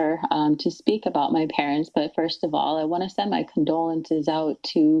pleasure to speak about my parents. But first of all, I want to send my condolences out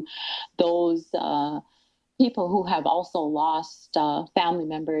to those people who have also lost family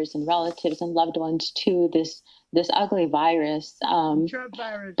members and relatives and loved ones to this ugly virus.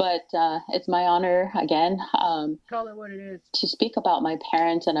 Virus. But it's my honor, again, call it what it is, to speak about my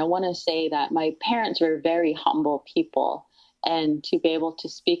parents. And I want to say that my parents were very humble people. And to be able to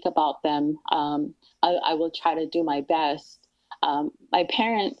speak about them, I will try to do my best. My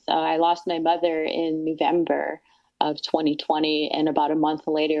parents, I lost my mother in November of 2020. And about a month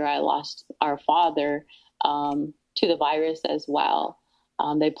later, I lost our father to the virus as well.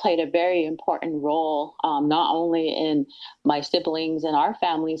 They played a very important role, not only in my siblings and our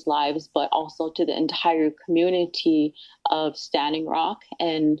family's lives, but also to the entire community of Standing Rock.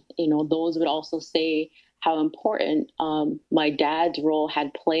 And, you know, those would also say how important my dad's role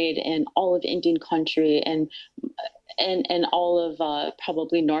had played in all of Indian country and all of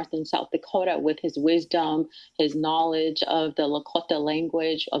probably North and South Dakota, with his wisdom, his knowledge of the Lakota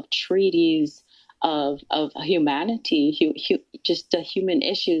language, of treaties, of humanity, just the human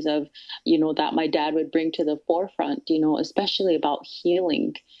issues of, you know, that my dad would bring to the forefront, you know, especially about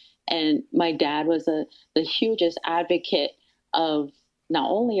healing. And my dad was the hugest advocate of not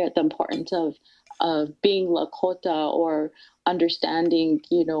only the importance of being Lakota or understanding,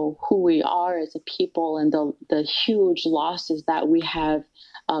 you know, who we are as a people and the huge losses that we have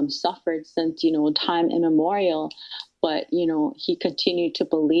suffered since, you know, time immemorial. But, you know, he continued to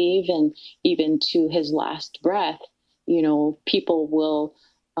believe, and even to his last breath, you know, people will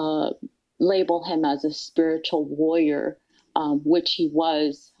label him as a spiritual warrior, which he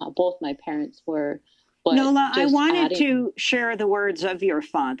was. Both my parents were. But Nola, I wanted to share the words of your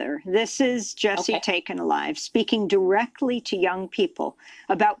father. This is Jesse Taken Alive, speaking directly to young people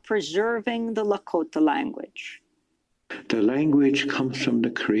about preserving the Lakota language. The language comes from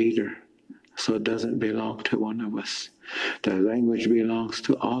the Creator, so it doesn't belong to one of us. The language belongs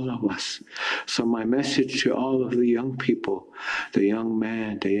to all of us. So my message to all of the young people, the young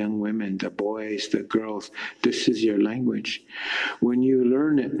men, the young women, the boys, the girls, this is your language. When you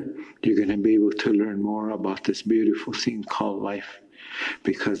learn it, you're going to be able to learn more about this beautiful thing called life,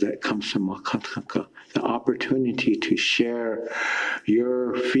 because that comes from Wakataka. The opportunity to share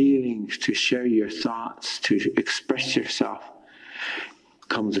your feelings, to share your thoughts, to express yourself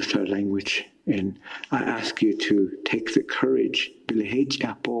comes with our language. And I ask you to take the courage. I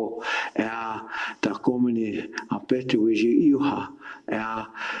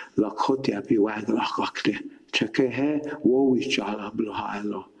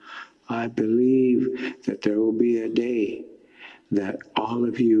believe that there will be a day that all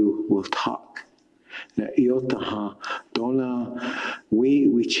of you will talk. That Iotaha, Dona, we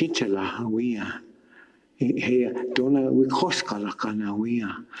chinchala, we Hey, dona we koskala kana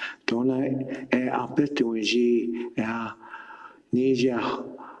wia. Dona apetu nji nija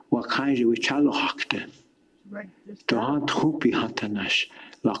wakanje we chalo hakte. Dohan trupi hatanash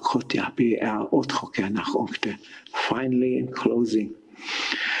lakoti api othoke nach onkte. Finally, in closing,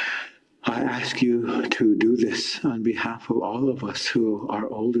 I ask you to do this on behalf of all of us who are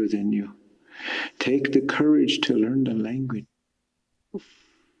older than you. Take the courage to learn the language.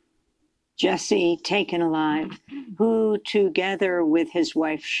 Jesse Taken Alive, who together with his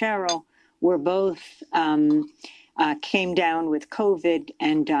wife Cheryl were both came down with COVID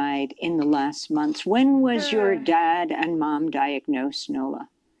and died in the last months. When was your dad and mom diagnosed, Nola?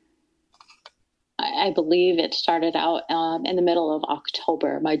 I believe it started out in the middle of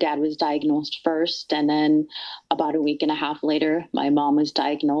October. My dad was diagnosed first, and then about a week and a half later, my mom was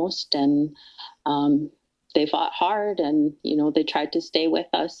diagnosed, and they fought hard, and, you know, they tried to stay with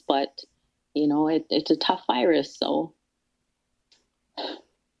us, but, you know, it's a tough virus, so.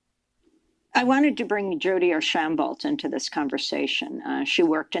 I wanted to bring Jody Archambault into this conversation. She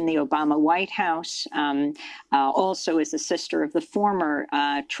worked in the Obama White House, also is a sister of the former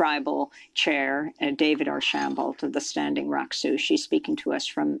tribal chair, David Archambault of the Standing Rock Sioux. She's speaking to us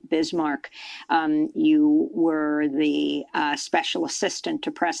from Bismarck. You were the special assistant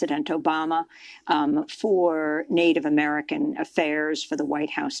to President Obama for Native American Affairs for the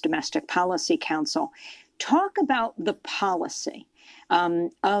White House Domestic Policy Council. Talk about the policy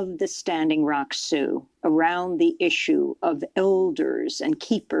of the Standing Rock Sioux around the issue of elders and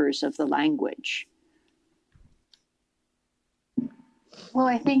keepers of the language. Well,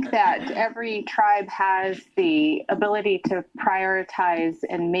 I think that every tribe has the ability to prioritize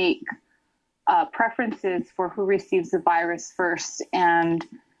and make preferences for who receives the virus first. And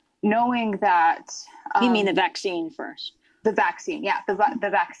knowing that... you mean the vaccine first? The vaccine, yeah, the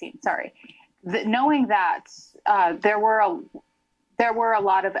vaccine, sorry. Knowing that there were a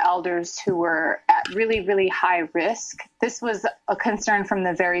lot of elders who were at really, really high risk. This was a concern from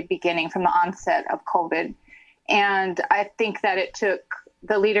the very beginning, from the onset of COVID. And I think that it took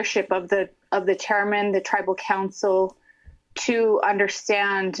the leadership of the chairman, the tribal council, to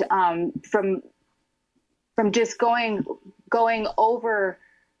understand from just going over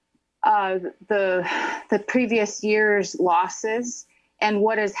the previous year's losses and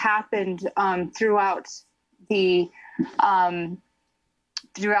what has happened throughout the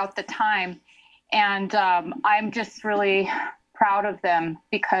time. And I'm just really proud of them,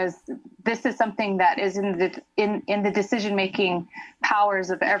 because this is something that is in the decision-making powers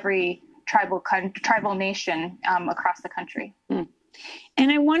of every tribal nation across the country.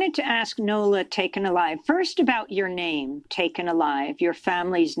 And I wanted to ask Nola Taken Alive first about your name, Taken Alive, your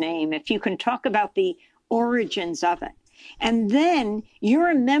family's name, if you can talk about the origins of it. And then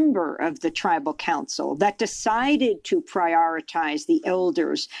you're a member of the tribal council that decided to prioritize the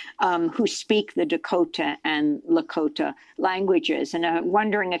elders who speak the Dakota and Lakota languages. And I'm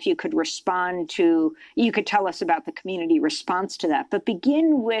wondering if you could you could tell us about the community response to that. But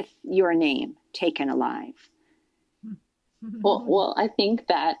begin with your name, Taken Alive. Well, I think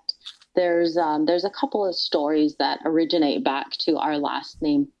that there's a couple of stories that originate back to our last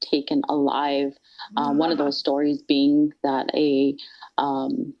name, Taken Alive. One of those stories being that a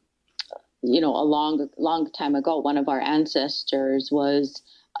long time ago, one of our ancestors was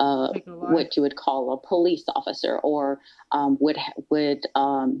what you would call a police officer, or would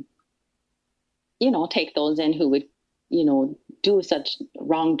take those in who would do such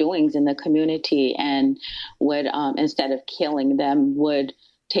wrongdoings in the community, and would instead of killing them, would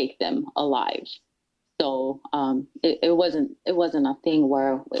take them alive. So it wasn't a thing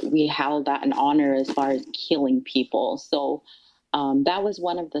where we held that in honor as far as killing people. So that was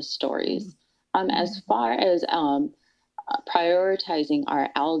one of the stories. As far as prioritizing our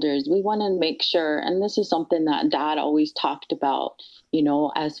elders, we want to make sure, and this is something that Dad always talked about,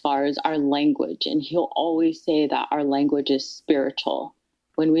 as far as our language. And he'll always say that our language is spiritual.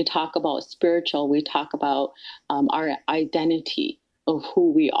 When we talk about spiritual, we talk about our identity of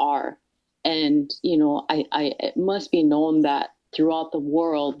who we are. And, it must be known that throughout the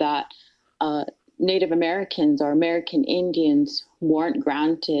world that Native Americans or American Indians weren't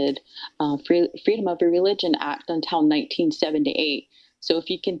granted Freedom of Religion Act until 1978. So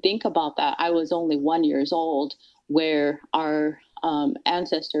if you can think about that, I was only 1 year old, where our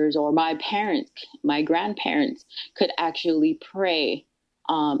ancestors or my parents, my grandparents, could actually pray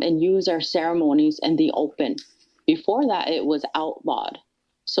and use our ceremonies in the open. Before that, it was outlawed.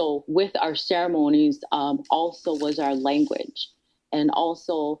 So with our ceremonies also was our language. And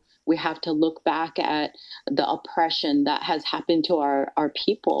also we have to look back at the oppression that has happened to our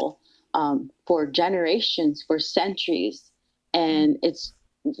people for generations, for centuries. And it's,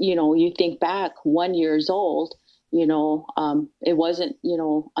 you think back 1 year old, It wasn't,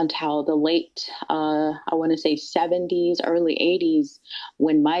 until the late, I want to say 70s, early 80s,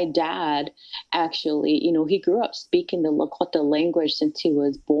 when my dad actually, he grew up speaking the Lakota language since he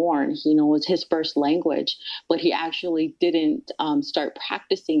was born. It was his first language, but he actually didn't start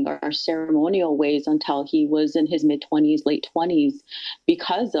practicing our ceremonial ways until he was in his mid-20s, late 20s,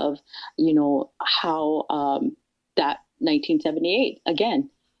 because of, how that 1978, again,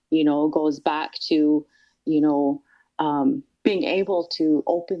 goes back to, being able to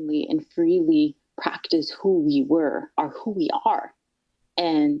openly and freely practice who we were or who we are.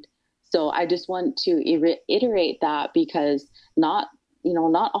 And so I just want to reiterate that, because not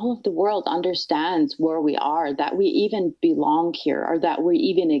all of the world understands where we are, that we even belong here, or that we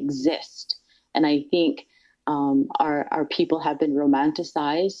even exist. And I think our people have been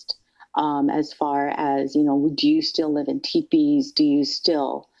romanticized as far as, do you still live in teepees? Do you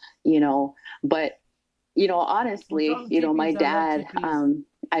still, but honestly, my dad, I'm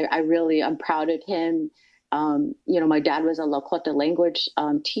proud of him. My dad was a Lakota language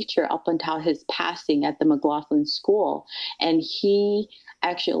teacher up until his passing at the McLaughlin School. And he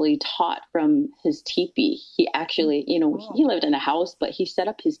actually taught from his teepee. He actually, he lived in a house, but he set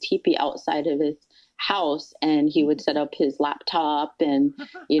up his teepee outside of his house, and he would set up his laptop and,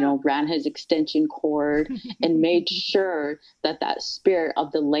 ran his extension cord and made sure that spirit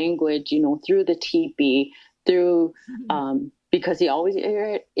of the language, through the teepee, through, because he always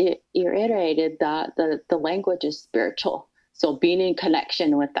reiterated that the language is spiritual. So being in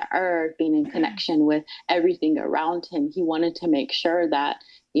connection with the earth, being in connection with everything around him, he wanted to make sure that,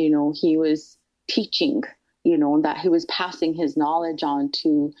 he was teaching, that he was passing his knowledge on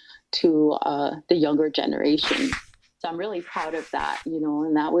to the younger generation. So I'm really proud of that,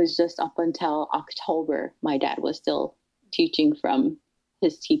 and that was just up until October. My dad was still teaching from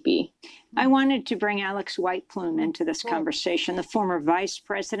his teepee. I wanted to bring Alex Whiteplume into this conversation, the former vice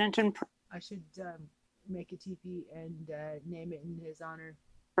president and I should make a teepee and name it in his honor.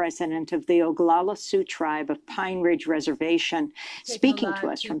 President of the Oglala Sioux Tribe of Pine Ridge Reservation, speaking to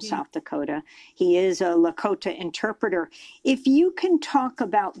us from South Dakota. He is a Lakota interpreter. If you can talk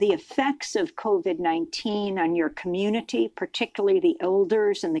about the effects of COVID-19 on your community, particularly the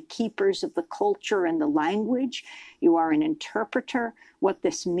elders and the keepers of the culture and the language, you are an interpreter, what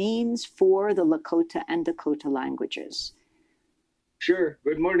this means for the Lakota and Dakota languages. Sure.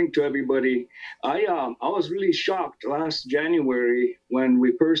 Good morning to everybody. I was really shocked last January when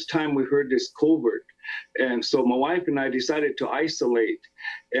we heard this COVID. And so my wife and I decided to isolate.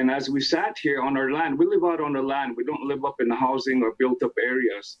 And as we sat here on our land, we live out on the land. We don't live up in the housing or built up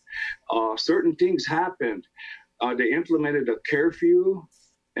areas. Certain things happened. They implemented a curfew.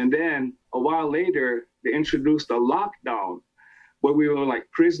 And then a while later, they introduced a lockdown where we were like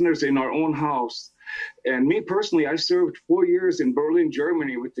prisoners in our own house. And me personally, I served 4 years in Berlin,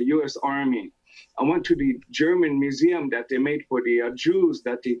 Germany with the U.S. Army. I went to the German museum that they made for the Jews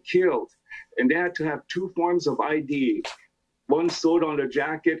that they killed. And they had to have 2 forms of ID, one sewed on the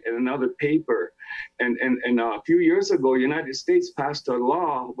jacket and another paper. And a few years ago, the United States passed a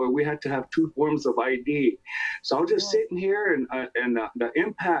law where we had to have 2 forms of ID. So I was just sitting here, and the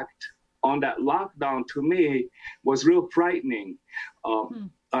impact on that lockdown to me was real frightening.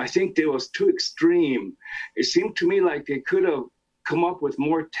 I think it was too extreme. It seemed to me like they could have come up with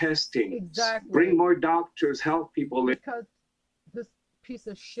more testing, bring more doctors, help people. Because this piece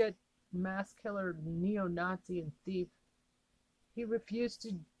of shit, mass killer, neo-Nazi and thief, he refused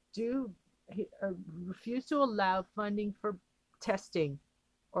to allow funding for testing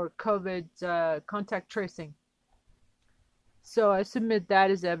or COVID contact tracing. So I submit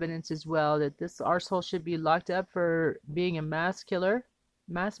that as evidence as well, that this arsehole should be locked up for being a mass killer,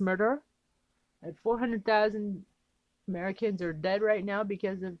 mass murderer. And 400,000 Americans are dead right now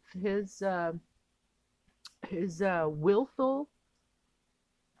because of his willful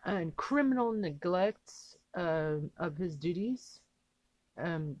and criminal neglect of his duties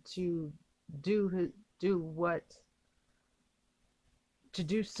to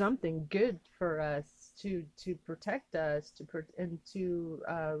do something good for us, to protect us, to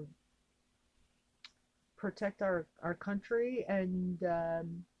protect our country and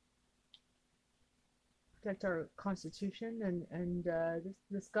protect our Constitution. And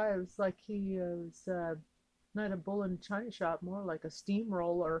this guy was like, he was not a bull in a china shop, more like a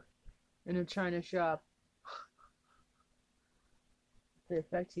steamroller in a china shop. The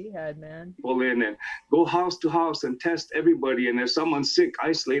effect he had, man. People in and go house to house and test everybody, and if someone's sick,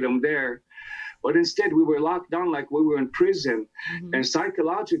 isolate them there. But instead, we were locked down like we were in prison. And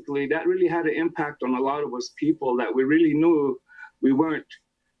psychologically, that really had an impact on a lot of us people, that we really knew we weren't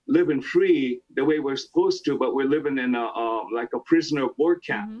living free the way we're supposed to, but we're living in a like a prisoner of war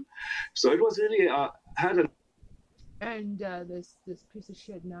camp. So it was really had a. And this piece of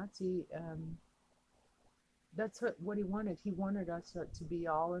shit Nazi, that's what he wanted. He wanted us to be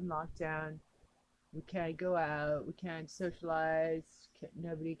all in lockdown. We can't go out. We can't socialize.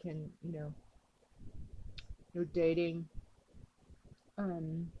 Nobody can, no dating.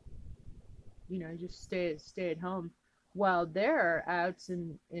 Just stay at home. While they're out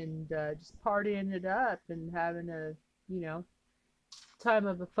and just partying it up and having a, time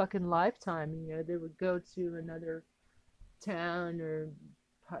of a fucking lifetime. They would go to another town or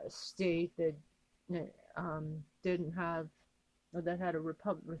state that didn't have, or that had a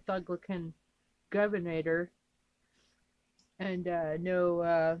Republican governor, and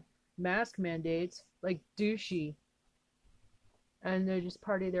no mask mandates, like douchey, and they just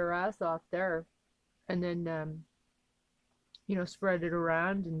party their ass off there, and then spread it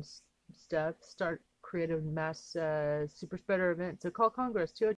around and stuff, start creating mass super spreader events. So call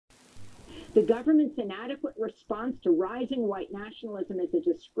Congress too. The government's inadequate response to rising white nationalism is a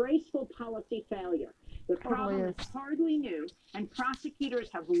disgraceful policy failure. The problem is hardly new, and prosecutors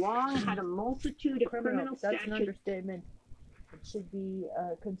have long had a multitude of criminal statutes. That's an understatement. It should be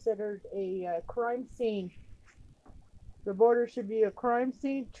considered a crime scene. The border should be a crime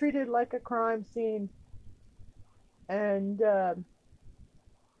scene, treated like a crime scene. And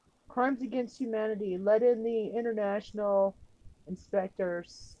crimes against humanity. Let in the international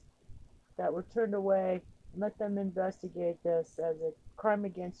inspectors that were turned away. Let them investigate this as a crime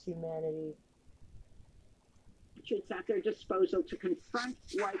against humanity. It's at their disposal to confront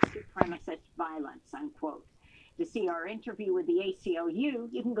white supremacist violence, unquote. To see our interview with the ACLU,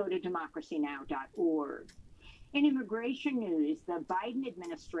 you can go to democracynow.org. In immigration news, the Biden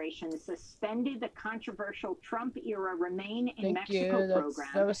administration suspended the controversial Trump-era Remain in Mexico program.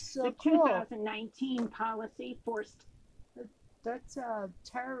 That was so the cool. 2019 policy forced... That's a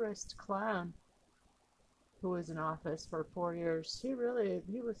terrorist clown who was in office for 4 years. He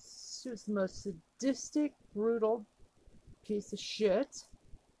was the most sadistic, brutal piece of shit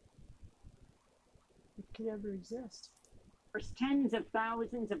that could ever exist. Forced tens of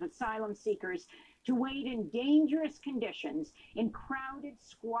thousands of asylum seekers to wait in dangerous conditions in crowded,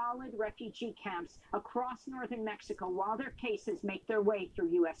 squalid refugee camps across northern Mexico while their cases make their way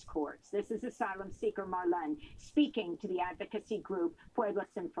through U.S. courts. This is asylum seeker Marlene speaking to the advocacy group Pueblos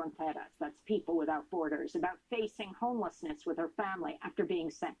Sin Fronteras, that's People Without Borders, about facing homelessness with her family after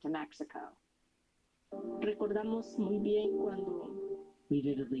being sent to Mexico. We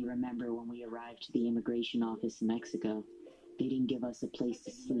vividly remember when we arrived to the immigration office in Mexico. They didn't give us a place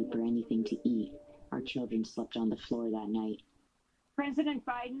to sleep or anything to eat. Our children slept on the floor that night. President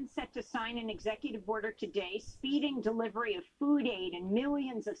Biden set to sign an executive order today speeding delivery of food aid and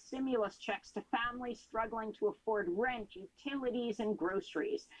millions of stimulus checks to families struggling to afford rent, utilities, and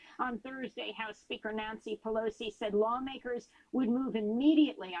groceries. On Thursday, House Speaker Nancy Pelosi said lawmakers would move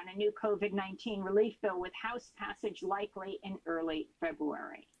immediately on a new COVID-19 relief bill with House passage likely in early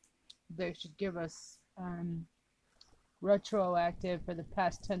February. They should give us retroactive for the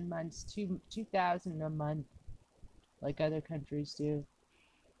past 10 months, $2,000 a month, like other countries do.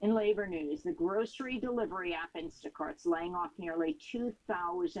 In labor news, the grocery delivery app Instacart's laying off nearly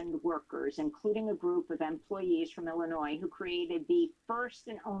 2,000 workers, including a group of employees from Illinois who created the first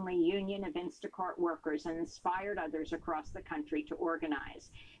and only union of Instacart workers and inspired others across the country to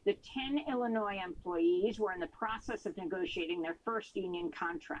organize. The 10 Illinois employees were in the process of negotiating their first union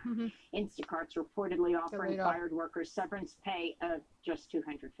contract. Instacart's reportedly offering fired workers severance pay of just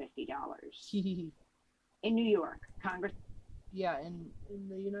 $250. In New York, Congress... Yeah, in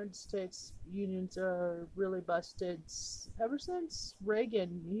the United States, unions are really busted. Ever since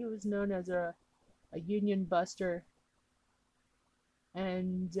Reagan, he was known as a union buster.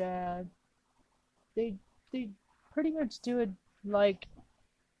 And they pretty much do it like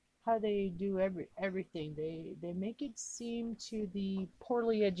how they do everything. They make it seem to the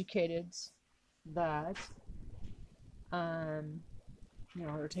poorly educated that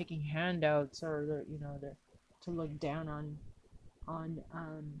they're taking handouts, or they're to look down on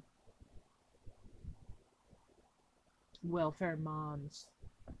welfare moms,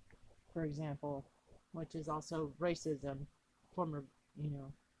 for example, which is also racism, former,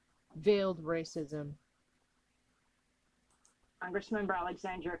 veiled racism. Congressmember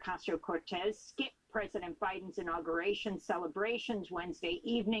Alexandria Ocasio-Cortez skipped President Biden's inauguration celebrations Wednesday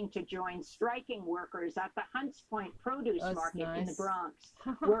evening to join striking workers at the Hunts Point Produce Market in the Bronx.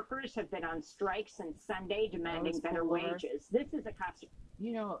 Workers have been on strike since Sunday, demanding better wages. This is Ocasio.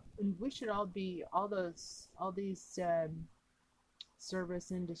 We should all be all these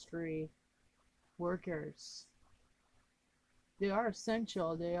service industry workers. They are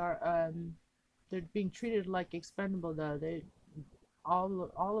essential. They're being treated like expendable though. All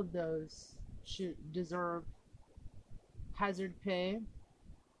of those should deserve hazard pay,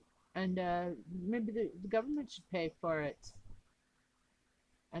 and maybe the government should pay for it.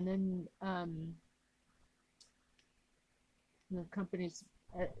 And then the companies,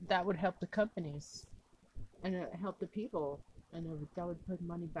 that would help the companies and help the people, and that would put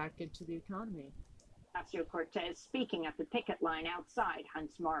money back into the economy. Ocasio-Cortez speaking at the picket line outside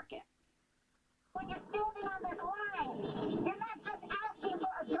Hunt's Market. When you're standing on this line, you're not just asking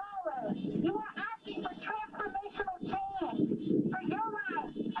for a dollar. You are asking for transformational change for your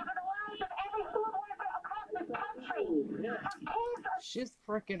life and for the lives of every food worker across this country. She's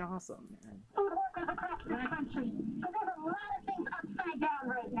freaking awesome, man. Food workers across this country. Because there's a lot of things upside down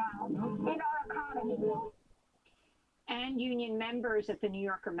right now in our economy. And union members at the New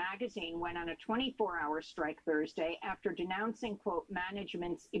Yorker magazine went on a 24-hour strike Thursday after denouncing, quote,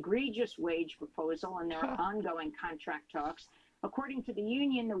 management's egregious wage proposal and their ongoing contract talks. According to the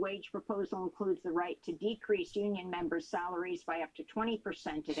union, the wage proposal includes the right to decrease union members' salaries by up to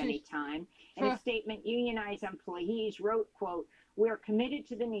 20% at any time. In a statement, unionized employees wrote, quote, we're committed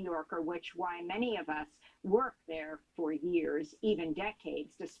to the New Yorker, which why many of us work there for years, even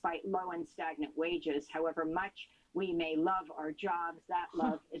decades, despite low and stagnant wages. However much we may love our jobs, that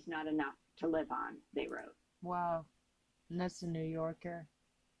love is not enough to live on, they wrote. Wow. And that's the New Yorker.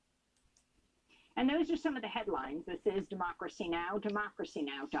 And those are some of the headlines. This is Democracy Now!,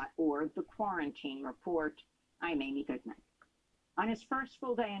 democracynow.org, The Quarantine Report. I'm Amy Goodman. On his first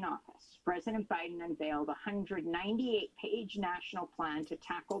full day in office, President Biden unveiled a 198-page national plan to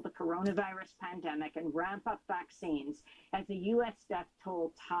tackle the coronavirus pandemic and ramp up vaccines as the U.S. death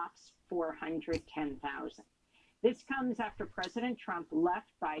toll tops 410,000. This comes after President Trump left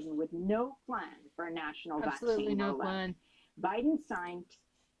Biden with no plan for a national vaccine rollout. Plan. Biden signed.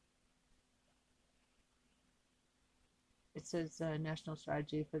 It says National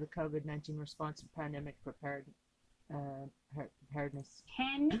Strategy for the COVID-19 Response and Pandemic Preparedness.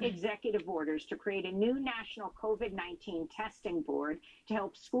 10 executive orders to create a new national COVID-19 testing board to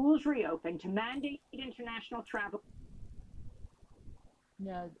help schools reopen, to mandate international travel.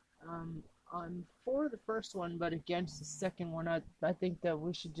 Yeah, I'm for the first one, but against the second one. I think that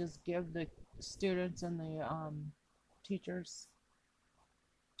we should just give the students and the teachers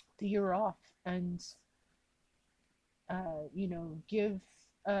the year off, and give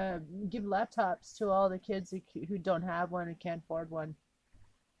laptops to all the kids who don't have one and can't afford one,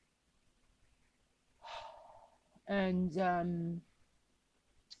 and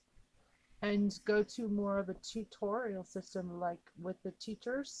go to more of a tutorial system, like with the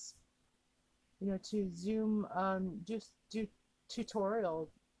teachers. To Zoom, just do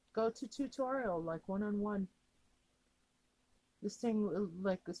tutorial. Go to tutorial, like one-on-one. This thing,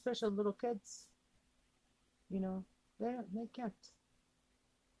 like, especially little kids, they can't.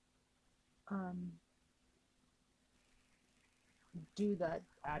 Do that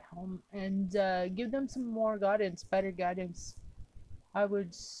at home, and give them some more guidance, better guidance. I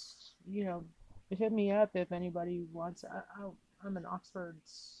would, hit me up if anybody wants. I'm an Oxford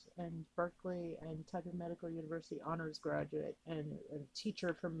and Berkeley and Tufts Medical University honors graduate and a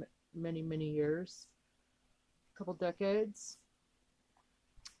teacher for many, many years, a couple decades,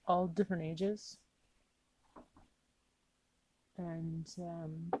 all different ages. And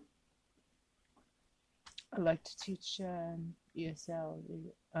I like to teach ESL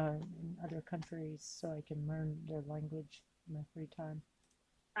in other countries so I can learn their language in my free time.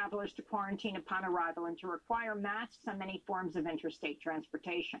 Travelers to quarantine upon arrival and to require masks on many forms of interstate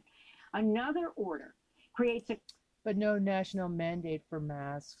transportation. Another order creates a... But no national mandate for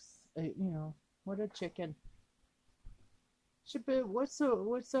masks. What a chicken. What's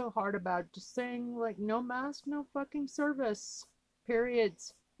so hard about just saying, like, no mask, no fucking service.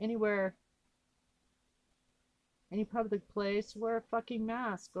 Periods. Anywhere. Any public place, wear a fucking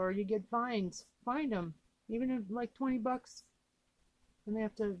mask or you get fines. Find them. Even if, like, $20. And they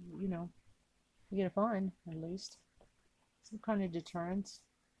have to, you get a fine, at least. Some kind of deterrence.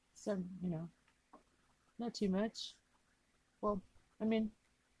 Some, not too much. Well, I mean,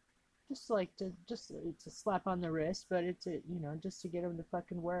 it's a slap on the wrist, but it's just to get them to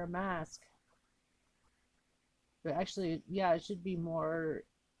fucking wear a mask. But actually, yeah, it should be more,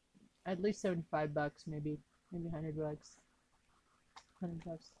 at least $75, maybe $100.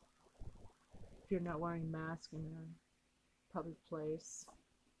 $100. If you're not wearing a mask in a public place,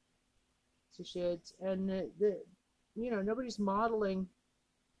 so you should. And nobody's modeling.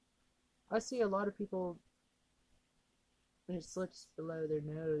 I see a lot of people and it slips below their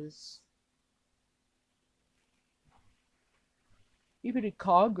nose. Even in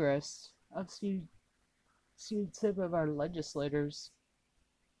Congress, I've seen some of our legislators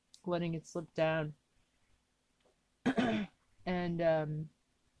letting it slip down. And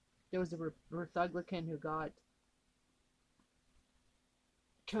there was a Republican who got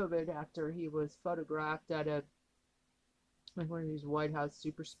COVID after he was photographed at one of these White House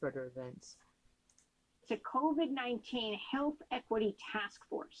super spreader events. It's a COVID-19 Health Equity Task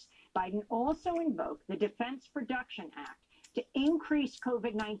Force. Biden also invoked the Defense Production Act to increase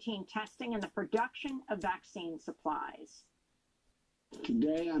COVID-19 testing and the production of vaccine supplies.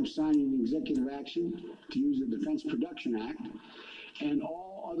 Today, I'm signing an executive action to use the Defense Production Act and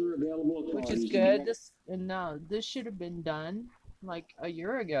all other available authorities. Which is good. This should have been done like a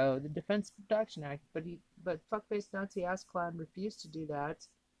year ago, the Defense Production Act, but fuckface Nazi ass clown refused to do that.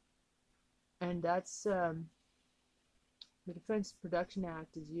 And that's the Defense Production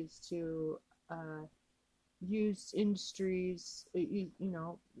Act is used to use industries,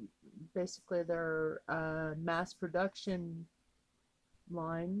 basically their mass production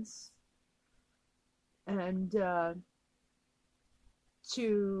lines, and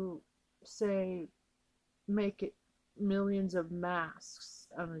to say make it millions of masks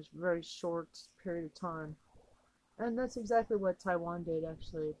in a very short period of time. And that's exactly what Taiwan did,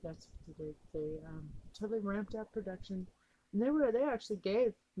 actually. That's what they did. They totally ramped up production. And they actually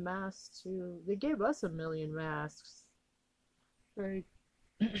gave masks they gave us 1 million masks. Very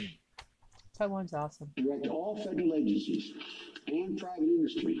Taiwan's awesome. Direct all federal agencies and private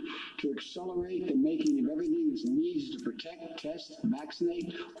industry to accelerate the making of everything that's needed to protect, test,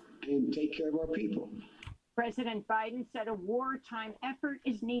 vaccinate, and take care of our people. President Biden said a wartime effort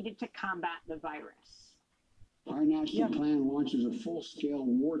is needed to combat the virus. Our national plan launches a full-scale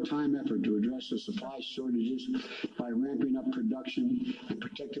wartime effort to address the supply shortages by ramping up production and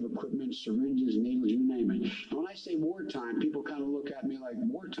protective equipment, syringes, needles, you name it. And when I say wartime, people kind of look at me like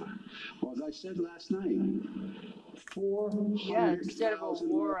wartime. Well, as I said last night, 400,000 instead of a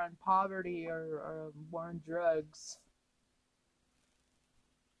war on poverty or a war on drugs.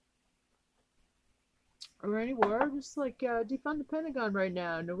 Or any war, just like defund the Pentagon right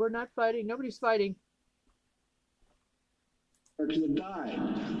now. No, we're not fighting. Nobody's fighting. To have died.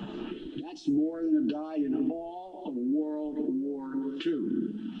 That's more than have died in all of World War II.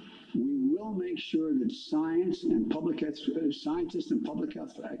 We will make sure that scientists and public health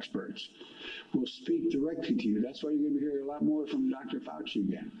experts will speak directly to you. That's why you're going to hear a lot more from Dr. Fauci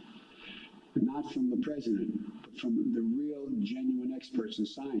again. Not from the president, but from the real, genuine experts and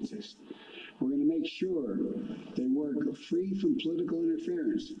scientists. We're going to make sure they work free from political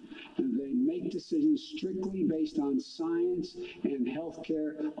interference and they make decisions strictly based on science and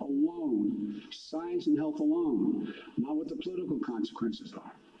healthcare alone. Science and health alone, not what the political consequences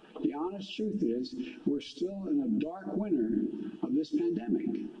are. The honest truth is we're still in a dark winter of this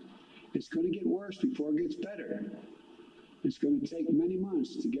pandemic. It's going to get worse before it gets better. It's going to take many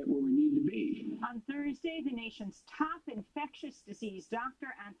months to get where we need to be. On Thursday, the nation's top infectious disease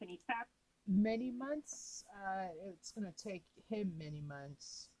doctor, Anthony Fauci. Many months? It's going to take him many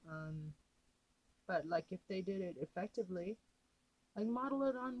months. But like if they did it effectively, like model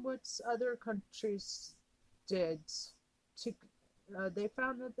it on what other countries did. They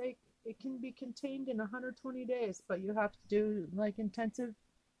found that it can be contained in 120 days, but you have to do like intensive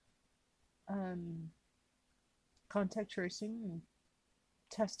contact tracing and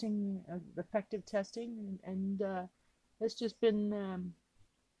testing, effective testing, and it's just been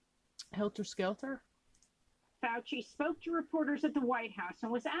helter-skelter. Fauci spoke to reporters at the White House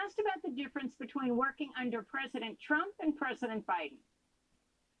and was asked about the difference between working under President Trump and President Biden.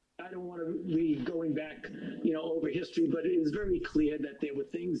 I don't want to be going back, over history, but it is very clear that there were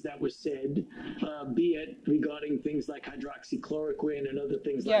things that were said, be it regarding things like hydroxychloroquine and other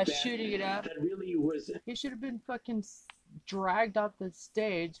things like that. Yeah, shooting it up. That really was. He should have been fucking dragged off the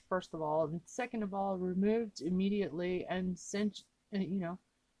stage, first of all, and second of all, removed immediately and sent,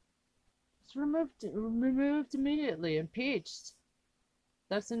 removed immediately, impeached.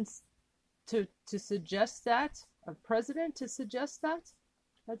 To suggest that, a president to suggest that,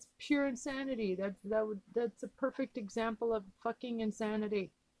 that's pure insanity. That's a perfect example of fucking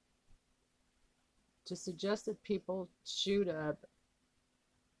insanity. To suggest that people shoot up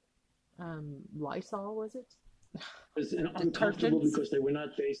Lysol, was it? Was uncomfortable because they were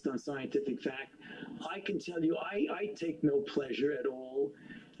not based on scientific fact. I can tell you, I take no pleasure at all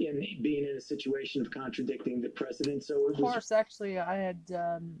in being in a situation of contradicting the president. So of course, actually, I had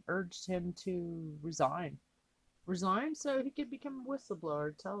urged him to resign so he could become a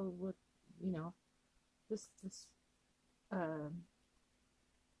whistleblower, tell what this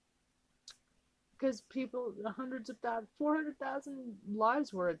because people, hundreds of thousands, 400,000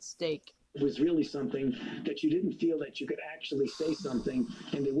 lives were at stake. It was really something that you didn't feel that you could actually say something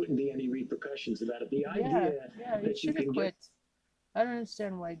and there wouldn't be any repercussions about it. The idea Yeah, he that you should have can quit. get I don't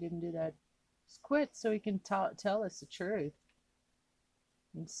understand why he didn't do that. Just quit so he can tell us the truth.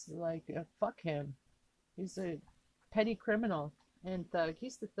 It's like, fuck him. He's a petty criminal and thug.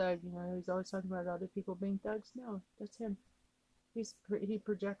 He's the thug, you know. He's always talking about other people being thugs. No, that's him. He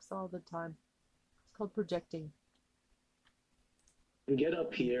projects all the time. It's called projecting. and get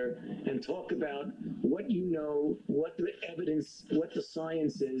up here and talk about what you know, what the evidence, what the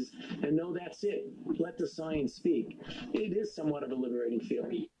science is, and no, that's it. Let the science speak. It is somewhat of a liberating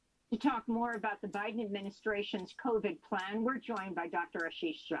feeling. To talk more about the Biden administration's COVID plan, we're joined by Dr.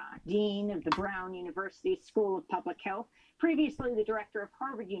 Ashish Jha, Dean of the Brown University School of Public Health, previously the director of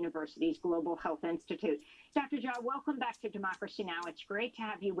Harvard University's Global Health Institute. Dr. Jha, welcome back to Democracy Now! It's great to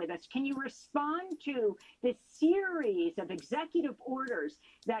have you with us. Can you respond to this series of executive orders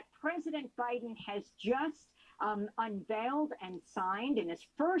that President Biden has just unveiled and signed in his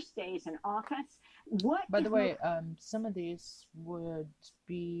first days in office? By the way, some of these would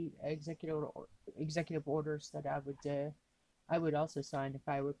be executive orders that I would also sign if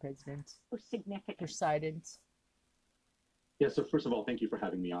I were president. Significant. President. Yeah. So first of all, thank you for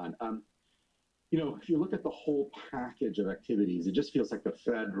having me on. You know, if you look at the whole package of activities, it just feels like the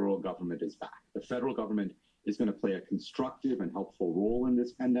federal government is back. The federal government is going to play a constructive and helpful role in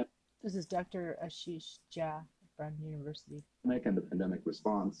this pandemic. This is Dr. Ashish Jha, Brown University. And the pandemic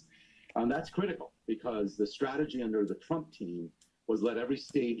response. That's critical because the strategy under the Trump team was let every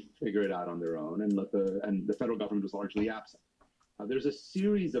state figure it out on their own, and the federal government was largely absent. There's a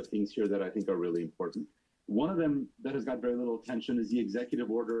series of things here that I think are really important. One of them that has got very little attention is the executive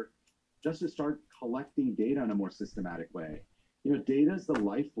order just to start collecting data in a more systematic way. You know, data is the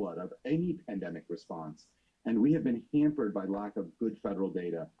lifeblood of any pandemic response, and we have been hampered by lack of good federal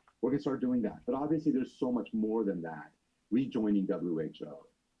data. We're going to start doing that. But obviously, there's so much more than that. Rejoining WHO,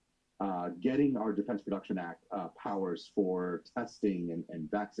 getting our Defense Production Act powers for testing and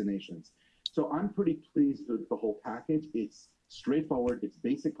vaccinations. So I'm pretty pleased with the whole package. It's straightforward. It's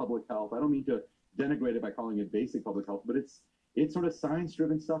basic public health. I don't mean to denigrate it by calling it basic public health, but it's sort of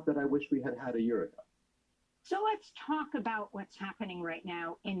science-driven stuff that I wish we had had a year ago. So let's talk about what's happening right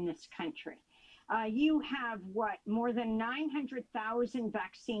now in this country. You have, more than 900,000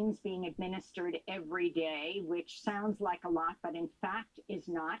 vaccines being administered every day, which sounds like a lot, but in fact is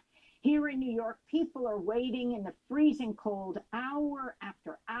not. Here in New York, people are waiting in the freezing cold hour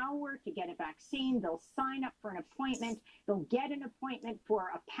after hour to get a vaccine. They'll sign up for an appointment. They'll get an appointment for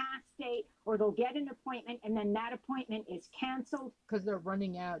a pass date, or they'll get an appointment, and then that appointment is canceled. Because they're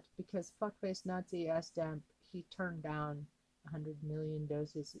running out, because fuckface Nazi Asdamp, he turned down 100 million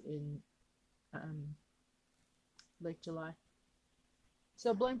doses in late July.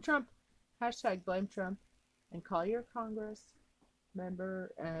 So blame Trump. Hashtag blame Trump. And call your Congress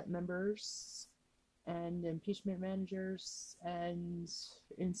members and impeachment managers and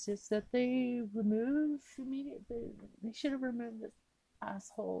insist that they remove immediately. They should have removed this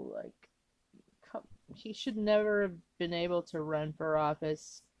asshole. Like, he should never have been able to run for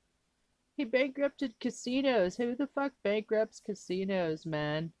office. He bankrupted casinos. Who the fuck bankrupts casinos,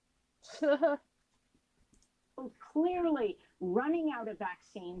 man? Clearly running out of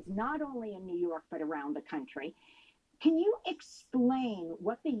vaccines, not only in New York, but around the country. Can you explain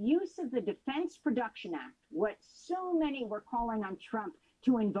what the use of the Defense Production Act, what so many were calling on Trump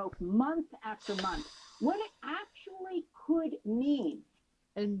to invoke month after month, what it actually could mean?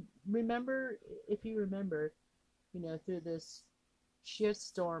 And remember, if you remember, you know, through this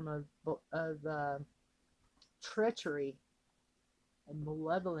shitstorm of treachery and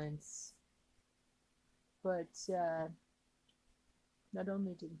malevolence, but not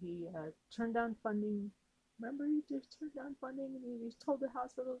only did he turn down funding. Remember, he just turned down funding, and he told the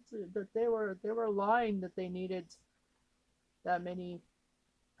hospitals that they were lying, that they needed that many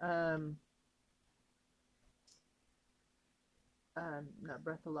not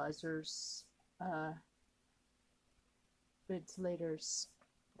breathalyzers, ventilators.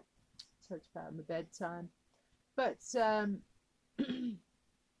 Search about my bedtime, but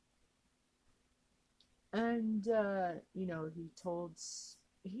and you know, he told.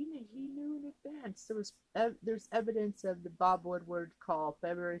 He knew in advance. There's evidence of the Bob Woodward call,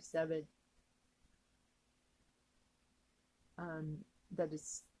 February 7th. That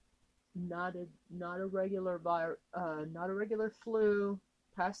is not a regular not a regular flu,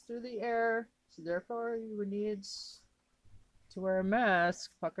 passed through the air. So therefore, you would need to wear a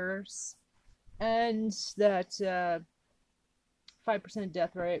mask, fuckers. And that 95%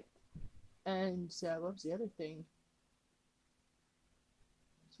 death rate. And what was the other thing?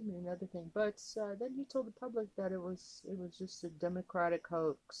 Another thing, but then he told the public that it was just a Democratic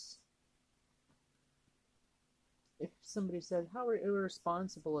hoax. If somebody said, how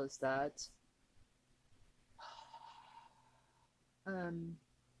irresponsible is that?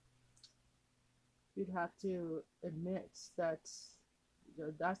 You'd have to admit that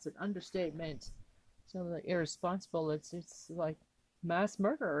that's an understatement. So like irresponsible, it's like mass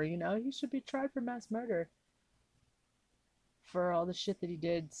murder. He should be tried for mass murder. For all the shit that he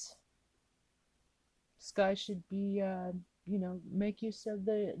did. This guy should be, make use of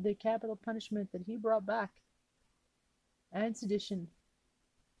the capital punishment that he brought back. And sedition.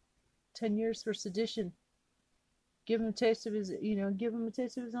 10 years for sedition. Give him a taste of his,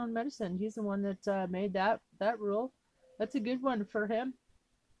 own medicine. He's the one that made that rule. That's a good one for him.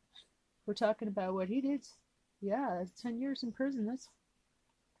 We're talking about what he did. Yeah, 10 years in prison.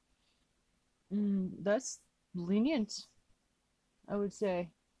 That's lenient. I would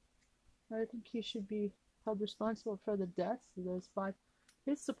say. I think he should be held responsible for the deaths of those 5.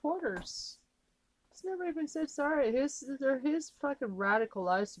 His supporters. He's never even said sorry. They're his fucking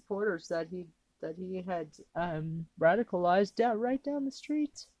radicalized supporters that he had radicalized right down the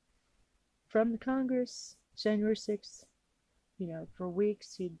street from the Congress, January 6th. For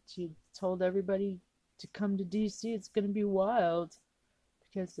weeks he told everybody to come to D.C. It's going to be wild.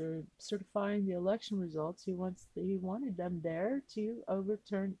 Because they're certifying the election results, he wanted them there to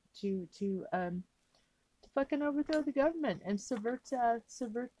fucking overthrow the government and subvert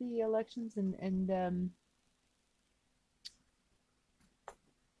the elections and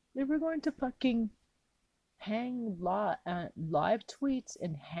they were going to fucking hang live tweets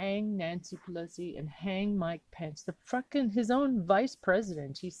and hang Nancy Pelosi and hang Mike Pence, his own vice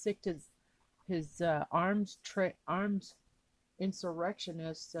president. He sicked his armed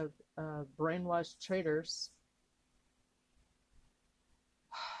insurrectionists of brainwashed traitors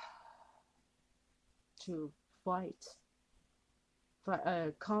to fight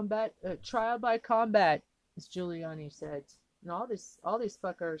trial by combat, as Giuliani said. And all these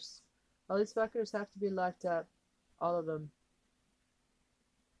fuckers have to be locked up, all of them,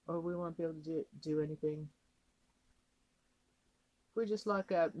 or we won't be able to do anything. If we just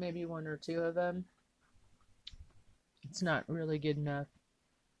lock up maybe 1 or 2 of them, it's not really good enough.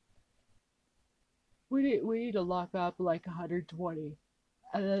 We need to lock up like 120,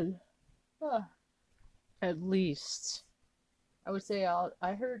 and then at least I would say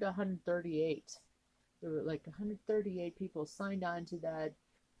I heard 138. There were like 138 people signed on to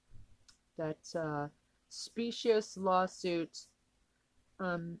that specious lawsuit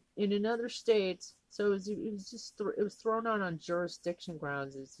in another state. So it was thrown out on jurisdiction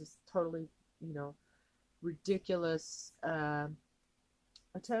grounds. It's just totally ridiculous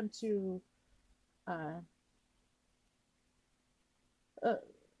attempt to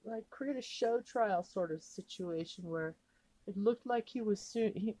like create a show trial sort of situation where it looked like he was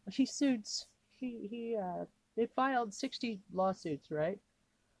they filed 60 lawsuits, right?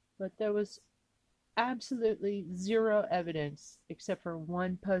 But there was absolutely zero evidence except for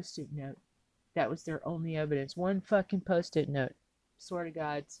one post-it note. That was their only evidence. One fucking post-it note. Swear to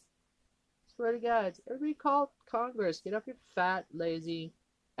God. Swear to God. Everybody call Congress. Get off your fat, lazy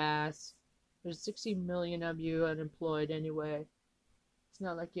ass. There's 60 million of you unemployed anyway. It's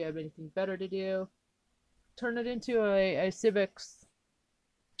not like you have anything better to do. Turn it into a civics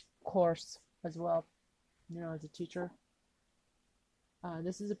course as well, as a teacher.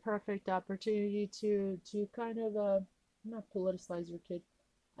 This is a perfect opportunity to kind of not politicize your kid,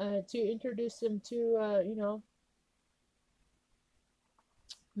 to introduce them to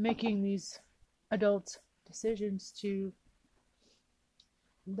making these adult decisions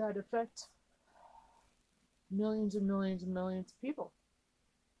that affect millions and millions and millions of people.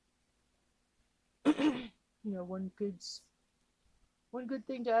 One good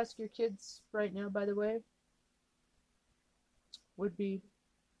thing to ask your kids right now, by the way, would be,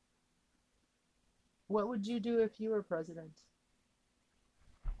 what would you do if you were president?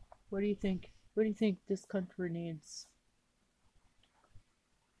 What do you think? What do you think this country needs?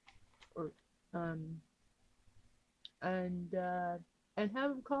 Or and have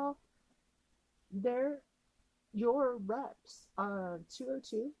them call your reps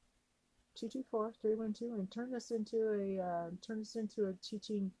 202-224-312 and turn this into a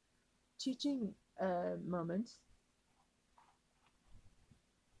teaching moment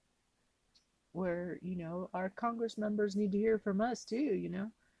where our Congress members need to hear from us too.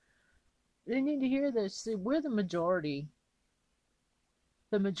 They need to hear this. We're the majority.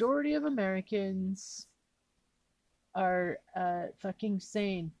 The majority of Americans are fucking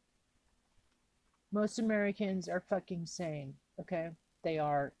sane. Most Americans are fucking sane, okay? They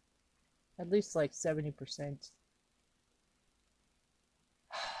are at least like 70%.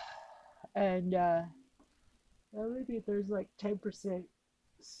 And well, maybe there's like 10%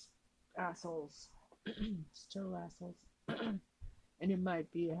 assholes. Still assholes. And it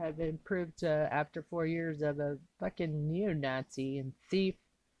might be have improved after 4 years of a fucking neo-Nazi and thief,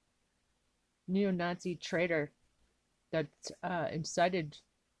 neo-Nazi traitor that incited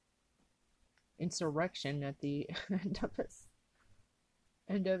insurrection at the end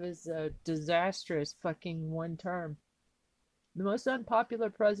of his disastrous fucking one term. The most unpopular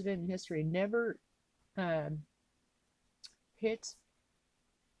president in history never hit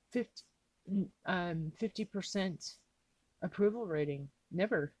 50% approval rating.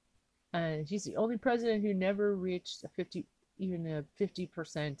 Never. He's the only president who never reached even a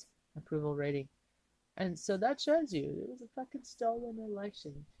 50% approval rating. And so that shows you it was a fucking stolen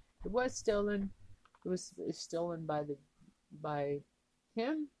election. It was stolen. It was stolen by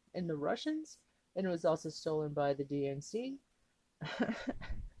him and the Russians, and it was also stolen by the DNC.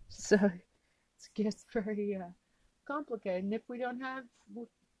 So it gets very complicated. And if we don't have,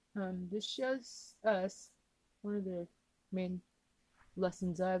 this shows us one of the main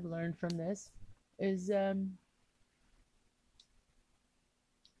lessons I've learned from this is, our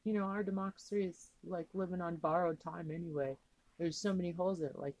democracy is like living on borrowed time anyway. There's so many holes in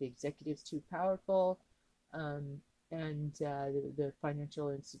it, like the executive's too powerful, and the financial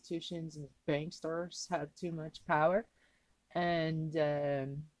institutions and banksters have too much power, and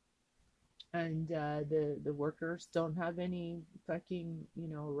the workers don't have any fucking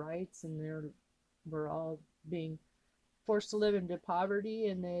rights, and we're all being forced to live into poverty,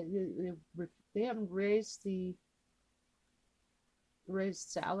 and they haven't raised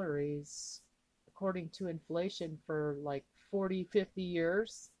salaries according to inflation for like 40-50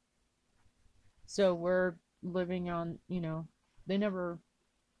 years. So we're living on, they never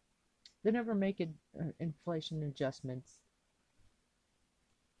make inflation adjustments.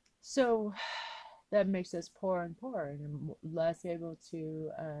 So that makes us poorer and poorer and less able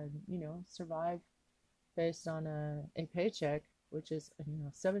to, survive based on a paycheck, which is,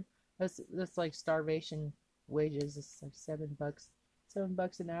 that's like starvation wages. It's like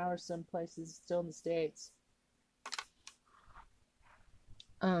 $7 an hour, some places still in the States.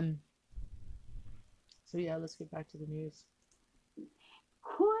 So yeah, let's get back to the news.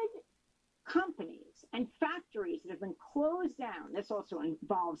 Could companies and factories that have been closed down, this also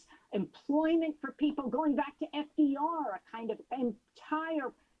involves employment for people, going back to FDR, a kind of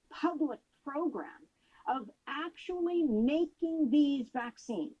entire public program of actually making these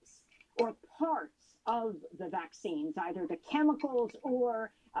vaccines or parts of the vaccines, either the chemicals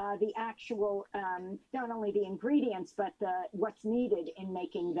or the actual, not only the ingredients, but what's needed in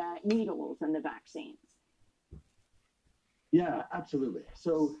making the needles and the vaccines. Yeah, absolutely.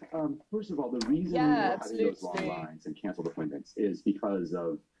 So first of all, the reason we were having those long lines and canceled appointments is because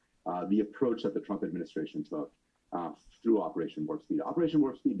of the approach that the Trump administration took through Operation Warp Speed. Operation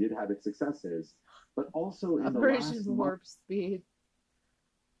Warp Speed did have its successes, but also in Operation Warp Speed.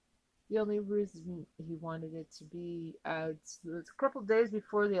 The only reason he wanted it to be out was a couple days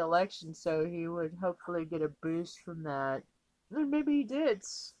before the election, so he would hopefully get a boost from that. And maybe he did.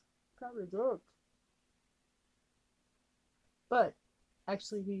 Probably did. But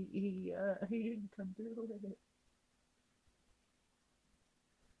actually, he didn't come through with it.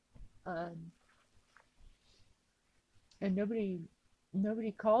 And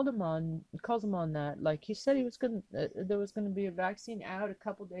nobody calls him on that. Like he said, there was gonna be a vaccine out a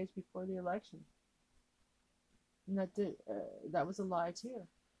couple days before the election, and that was a lie too.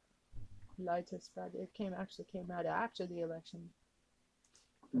 He lied to us about it. It actually came out after the election.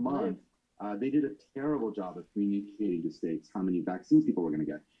 They did a terrible job of communicating to states how many vaccines people were going to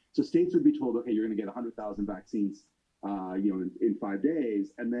get. So states would be told, okay, you're going to get 100,000 vaccines, in 5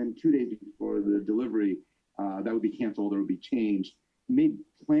 days, and then 2 days before the delivery, that would be canceled or would be changed. Made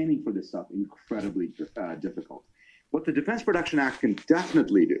planning for this stuff incredibly difficult. What the Defense Production Act can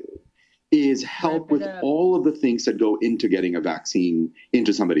definitely do is help with all of the things that go into getting a vaccine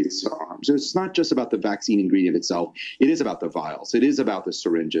into somebody's arms. So it's not just about the vaccine ingredient itself. It is about the vials. It is about the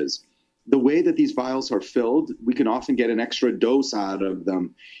syringes. The way that these vials are filled, we can often get an extra dose out of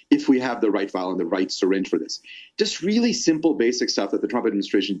them if we have the right vial and the right syringe for this. Just really simple, basic stuff that the Trump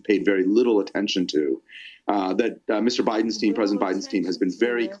administration paid very little attention to, that Mr. Biden's team, President Biden's team, has been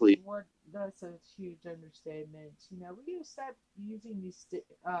very clear. That's a huge understatement. We gotta stop using these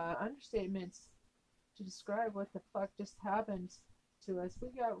understatements to describe what the fuck just happened to us. We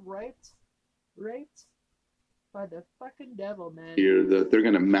got raped, By the fucking devil, man. Here, they're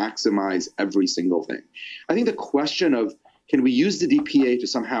going to maximize every single thing. I think the question of can we use the DPA to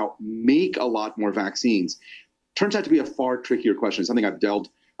somehow make a lot more vaccines turns out to be a far trickier question, something I've delved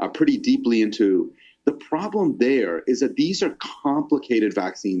pretty deeply into. The problem there is that these are complicated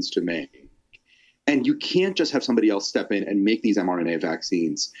vaccines to make. And you can't just have somebody else step in and make these mRNA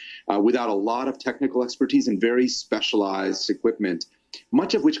vaccines without a lot of technical expertise and very specialized equipment,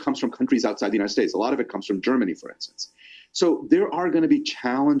 much of which comes from countries outside the United States. A lot of it comes from Germany, for instance. So there are going to be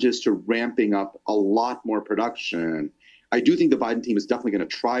challenges to ramping up a lot more production. I do think the Biden team is definitely going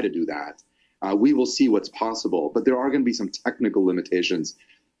to try to do that. We will see what's possible, but there are going to be some technical limitations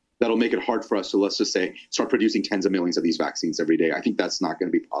that'll make it hard for us to, let's just say, start producing tens of millions of these vaccines every day. I think that's not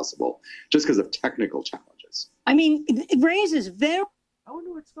going to be possible just because of technical challenges. I mean, it raises very... I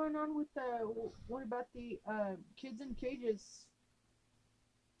wonder what's going on with what about the kids in cages?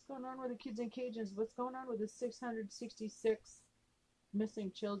 What's going on with the kids in cages? What's going on with the 666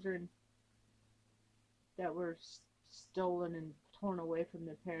 missing children that were stolen and torn away from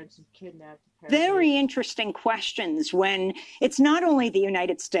their parents and kidnapped? Very interesting questions when it's not only the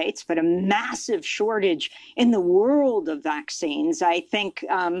United States, but a massive shortage in the world of vaccines. I think,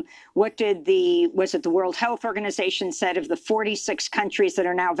 was it the World Health Organization said of the 46 countries that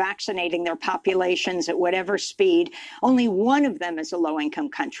are now vaccinating their populations at whatever speed, only one of them is a low-income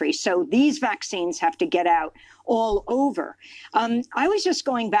country. So these vaccines have to get out all over. I was just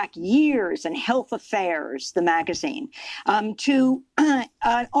going back years in Health Affairs, the magazine, to an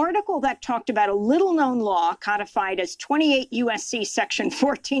article that talked about a little-known law codified as 28 U.S.C. Section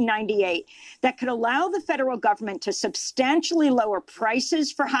 1498 that could allow the federal government to substantially lower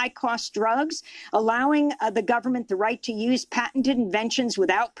prices for high-cost drugs, allowing the government the right to use patented inventions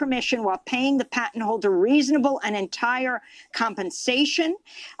without permission while paying the patent holder reasonable and entire compensation.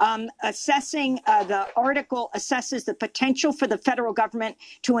 The article assesses the potential for the federal government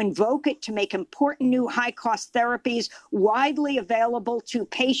to invoke it to make important new high-cost therapies widely available to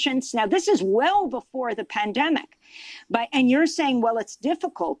patients. Now, this is well before the pandemic. And you're saying, well, it's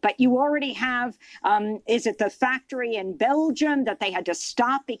difficult, but you already have, is it the factory in Belgium that they had to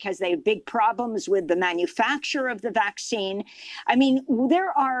stop because they have big problems with the manufacture of the vaccine? I mean,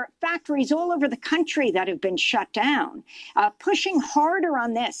 there are factories all over the country that have been shut down. Pushing harder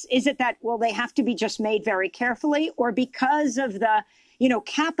on this, is it that, well, they have to be just made very carefully, or because of the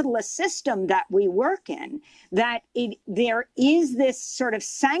capitalist system that we work in, that there is this sort of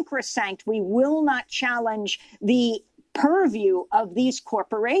sacrosanct, we will not challenge the purview of these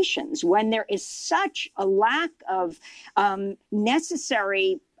corporations when there is such a lack of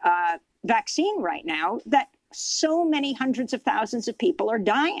necessary vaccine right now that so many hundreds of thousands of people are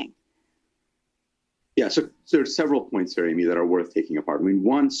dying. Yeah, so there are several points there, Amy, that are worth taking apart. I mean,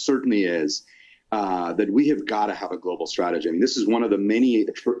 one certainly is that we have got to have a global strategy. I mean, this is one of the many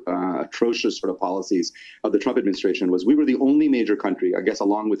atrocious sort of policies of the Trump administration was we were the only major country, I guess,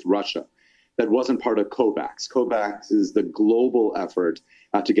 along with Russia, that wasn't part of COVAX. COVAX is the global effort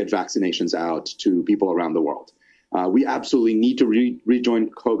to get vaccinations out to people around the world. We absolutely need to rejoin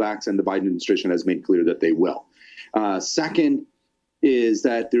COVAX, and the Biden administration has made clear that they will. Second is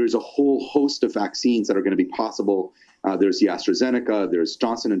that there's a whole host of vaccines that are going to be possible. There's the AstraZeneca, there's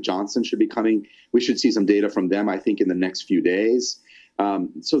Johnson & Johnson should be coming. We should see some data from them, I think, in the next few days.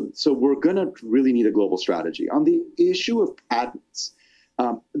 So we're going to really need a global strategy. On the issue of patents,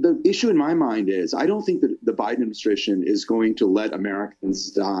 the issue in my mind is I don't think that the Biden administration is going to let Americans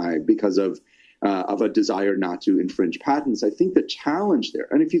die because of a desire not to infringe patents. I think the challenge there,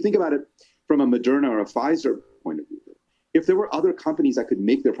 and if you think about it from a Moderna or a Pfizer point of view, if there were other companies that could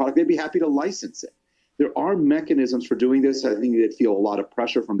make their product, they'd be happy to license it. There are mechanisms for doing this. I think they'd feel a lot of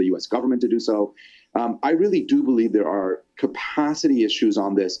pressure from the U.S. government to do so. I really do believe there are capacity issues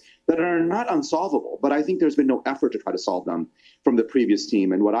on this that are not unsolvable, but I think there's been no effort to try to solve them from the previous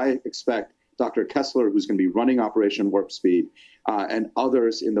team. And what I expect Dr. Kessler, who's going to be running Operation Warp Speed, and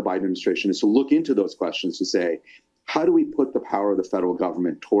others in the Biden administration is to look into those questions to say, how do we put the power of the federal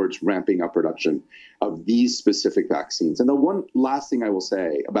government towards ramping up production of these specific vaccines? And the one last thing I will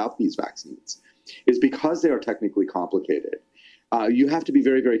say about these vaccines is because they are technically complicated, you have to be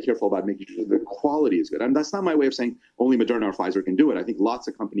very, very careful about making sure the quality is good. And that's not my way of saying only Moderna or Pfizer can do it. I think lots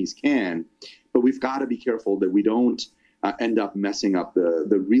of companies can, but we've got to be careful that we don't end up messing up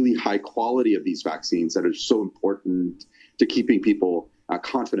the really high quality of these vaccines that are so important to keeping people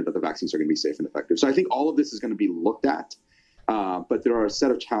confident that the vaccines are going to be safe and effective. So I think all of this is going to be looked at, but there are a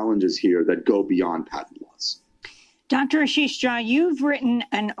set of challenges here that go beyond patent laws. Dr. Ashish Jha, you've written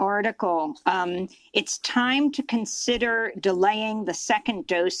an article. It's time to consider delaying the second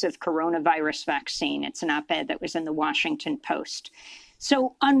dose of coronavirus vaccine. It's an op-ed that was in the Washington Post.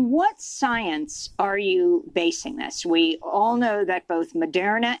 So on what science are you basing this? We all know that both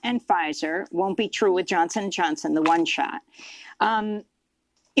Moderna and Pfizer, won't be true with Johnson & Johnson, the one shot.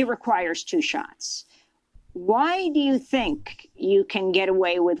 It requires 2 shots. Why do you think you can get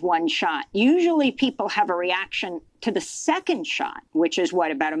away with 1 shot? Usually people have a reaction to the second shot, which is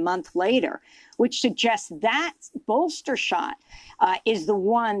about a month later, which suggests that bolster shot is the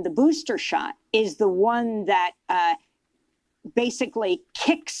one, the booster shot is the one that basically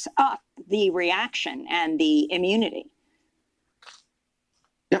kicks up the reaction and the immunity.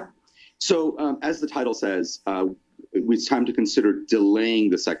 Yeah. So as the title says, it's time to consider delaying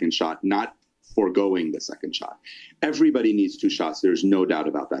the second shot, not foregoing the second shot. Everybody needs 2 shots. There's no doubt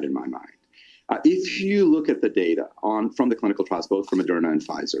about that in my mind. If you look at the data from the clinical trials, both from Moderna and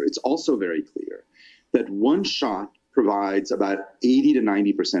Pfizer, it's also very clear that 1 shot provides about 80 to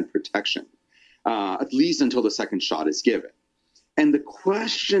 90% protection, at least until the second shot is given. And the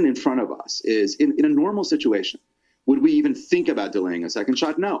question in front of us is, in a normal situation, would we even think about delaying a second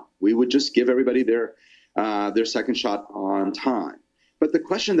shot? No, we would just give everybody their second shot on time. But the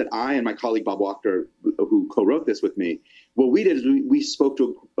question that I and my colleague Bob Wachter, who co-wrote this with me, what we did is we spoke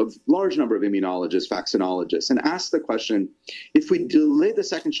to a large number of immunologists, vaccinologists, and asked the question, if we delay the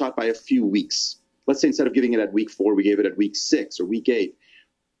second shot by a few weeks, let's say instead of giving it at week 4, we gave it at week 6 or week 8,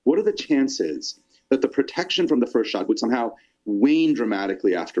 what are the chances that the protection from the first shot would somehow wane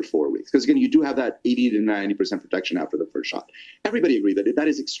dramatically after 4 weeks? Because again, you do have that 80 to 90% protection after the first shot. Everybody agreed that that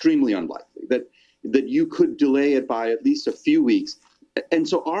is extremely unlikely, that you could delay it by at least a few weeks. And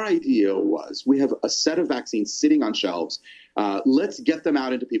so our idea was, we have a set of vaccines sitting on shelves. Let's get them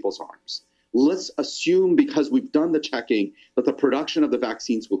out into people's arms. Let's assume, because we've done the checking, that the production of the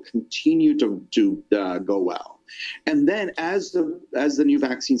vaccines will continue to go well. And then as the new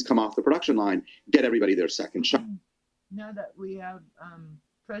vaccines come off the production line, get everybody their second shot. Now that we have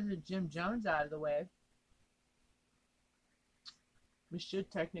President Jim Jones out of the way, we should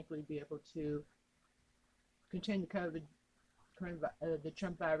technically be able to contain the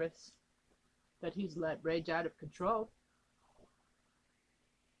Trump virus that he's let rage out of control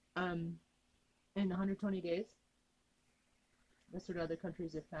in 120 days. That's what other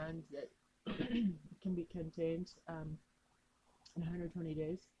countries have found, that can be contained in 120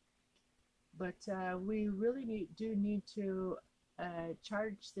 days. But we really do need to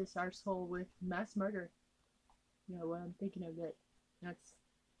charge this arsehole with mass murder. You know, when I'm thinking of it, that's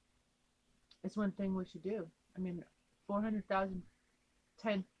one thing we should do. I mean,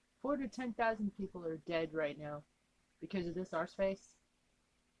 410,000 people are dead right now because of this arseface.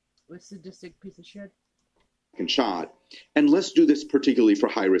 With sadistic piece of shit. Shot. And let's do this particularly for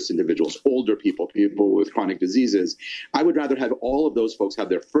high-risk individuals, older people, people with chronic diseases. I would rather have all of those folks have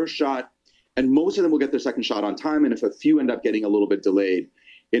their first shot, and most of them will get their second shot on time. And if a few end up getting a little bit delayed,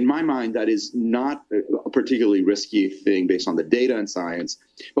 in my mind, that is not a particularly risky thing based on the data and science.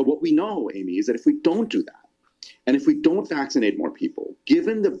 But what we know, Amy, is that if we don't do that, and if we don't vaccinate more people,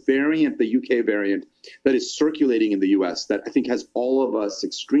 given the variant, the UK variant that is circulating in the US, that I think has all of us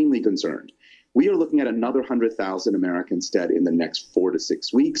extremely concerned, we are looking at another 100,000 Americans dead in the next 4 to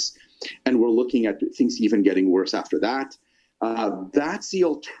 6 weeks. And we're looking at things even getting worse after that. That's the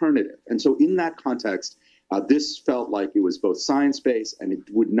alternative. And so in that context, this felt like it was both science-based and it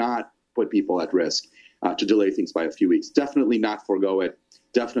would not put people at risk to delay things by a few weeks. Definitely not forego it.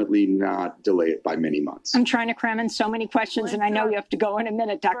 Definitely not delay it by many months. I'm trying to cram in so many questions, and I know you have to go in a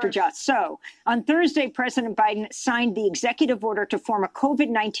minute, Dr. Jha. So on Thursday, President Biden signed the executive order to form a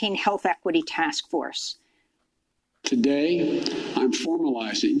COVID-19 health equity task force. Today, I'm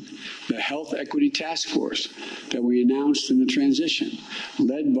formalizing the Health Equity Task Force that we announced in the transition,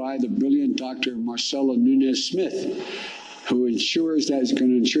 led by the brilliant Dr. Marcela Nunez-Smith, who is going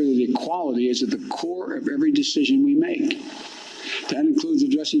to ensure that equality is at the core of every decision we make. That includes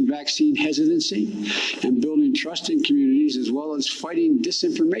addressing vaccine hesitancy and building trust in communities, as well as fighting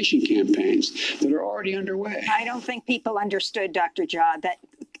disinformation campaigns that are already underway. I don't think people understood, Dr. Jha, that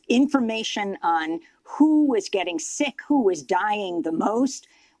information on who was getting sick, who was dying the most,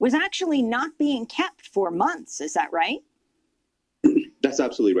 was actually not being kept for months. Is that right? That's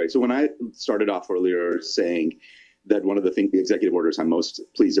absolutely right. So when I started off earlier saying that one of the things, the executive orders I'm most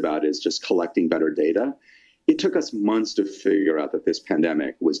pleased about is just collecting better data, it took us months to figure out that this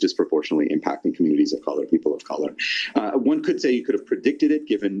pandemic was disproportionately impacting communities of color, people of color. One could say you could have predicted it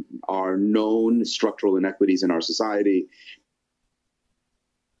given our known structural inequities in our society.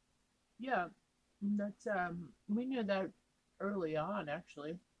 Yeah, That's we knew that early on,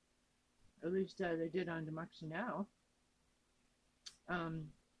 actually. At least they did on Democracy Now.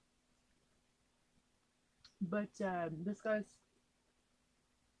 But this guy's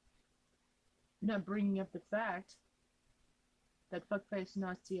not bringing up the fact that fuckface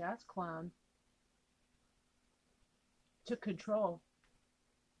Nazi ass clown took control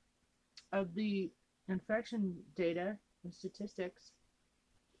of the infection data and statistics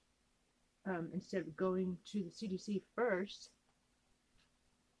instead of going to the CDC first.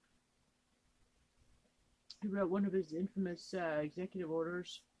 He wrote one of his infamous executive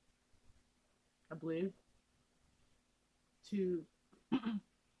orders, I believe, to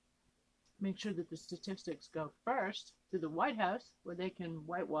make sure that the statistics go first to the White House, where they can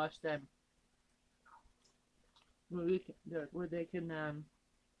whitewash them, where they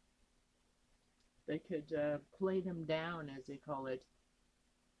could play them down, as they call it.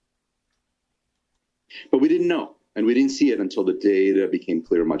 But we didn't know, and we didn't see it until the data became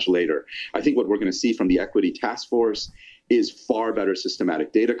clear much later. I think what we're going to see from the Equity Task Force is far better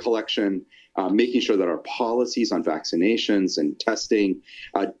systematic data collection, making sure that our policies on vaccinations and testing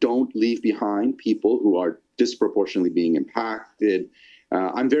don't leave behind people who are disproportionately being impacted.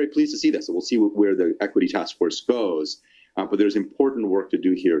 I'm very pleased to see this. We'll see where the Equity Task Force goes, but there's important work to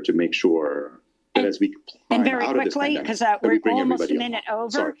do here to make sure that as we climb out of this pandemic, because we're almost a minute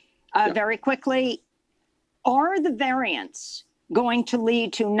over, very quickly, are the variants going to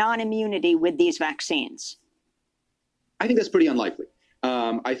lead to non-immunity with these vaccines? I think that's pretty unlikely.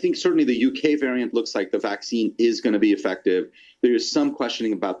 I think certainly the UK variant looks like the vaccine is going to be effective. There is some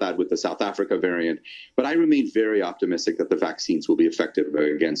questioning about that with the South Africa variant, but I remain very optimistic that the vaccines will be effective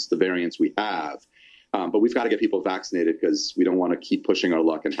against the variants we have. But we've got to get people vaccinated because we don't want to keep pushing our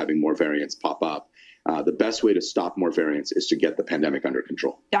luck and having more variants pop up. The best way to stop more variants is to get the pandemic under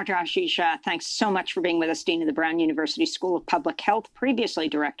control. Dr. Ashish, thanks so much for being with us, Dean of the Brown University School of Public Health, previously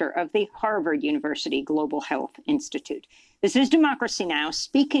director of the Harvard University Global Health Institute. This is Democracy Now!,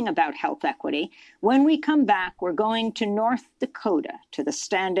 speaking about health equity. When we come back, we're going to North Dakota, to the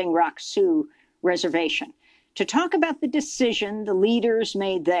Standing Rock Sioux Reservation, to talk about the decision the leaders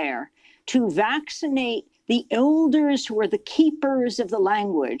made there to vaccinate the elders who are the keepers of the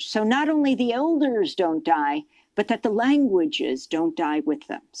language. So not only the elders don't die, but that the languages don't die with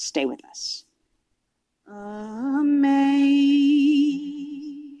them. Stay with us. Amazing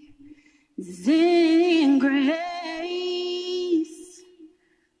grace,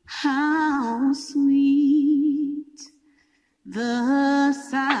 how sweet the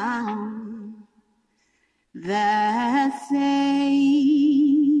sound that saved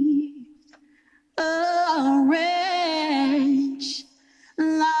a wretch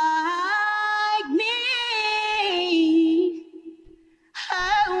like me.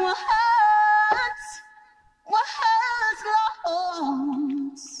 I was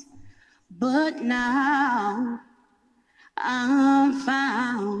lost, but now I'm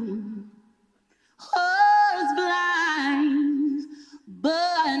found. Was blind,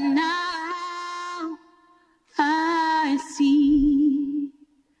 but now I see.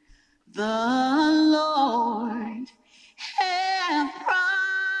 The Lord had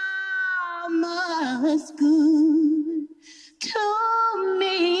promised good to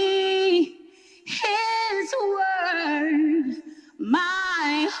me. His word,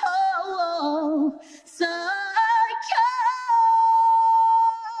 my hope secures.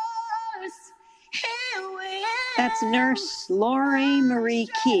 That's Nurse Lori Marie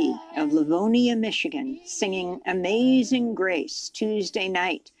Key of Livonia, Michigan, singing Amazing Grace Tuesday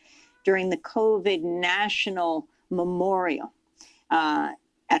night during the COVID National Memorial at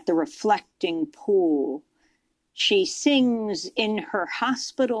the Reflecting Pool. She sings in her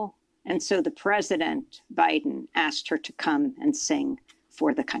hospital, and so the President, Biden, asked her to come and sing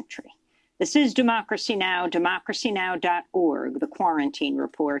for the country. This is Democracy Now!, democracynow.org, the Quarantine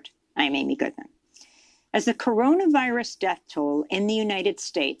Report. I'm Amy Goodman. As the coronavirus death toll in the United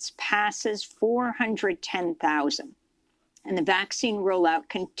States passes 410,000, and the vaccine rollout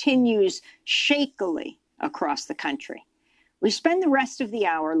continues shakily across the country, we spend the rest of the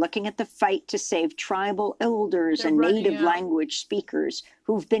hour looking at the fight to save tribal elders and native language speakers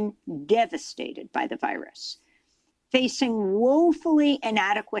who've been devastated by the virus. Facing woefully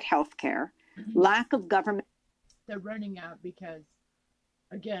inadequate health care, lack of government... They're running out because,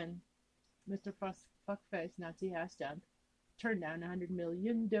 again, Mr. Fuckface Nazi Hashtag turned down 100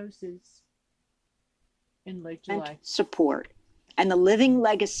 million doses in late July. Support and the living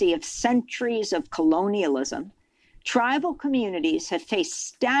legacy of centuries of colonialism, tribal communities have faced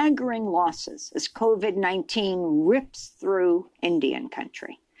staggering losses as COVID-19 rips through Indian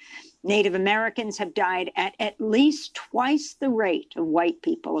country. Native Americans have died at least twice the rate of white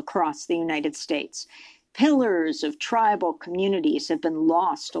people across the United States. Pillars of tribal communities have been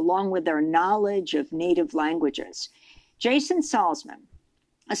lost along with their knowledge of native languages. Jason Salzman,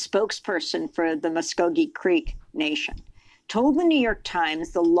 a spokesperson for the Muskogee Creek Nation, told the New York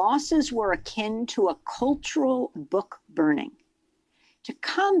Times the losses were akin to a cultural book burning. To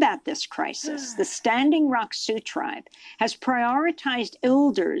combat this crisis, the Standing Rock Sioux tribe has prioritized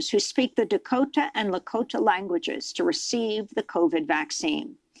elders who speak the Dakota and Lakota languages to receive the COVID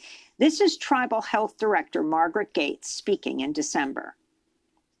vaccine. This is Tribal Health Director Margaret Gates speaking in December.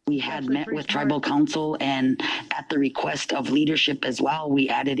 We had met with tribal council, and at the request of leadership as well, we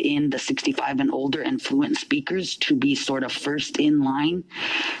added in the 65 and older and fluent speakers to be sort of first in line,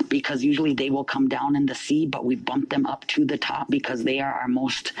 because usually they will come down in the sea, but we bumped them up to the top because they are our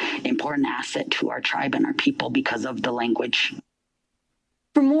most important asset to our tribe and our people because of the language.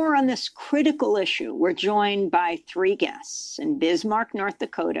 For more on this critical issue, we're joined by three guests. In Bismarck, North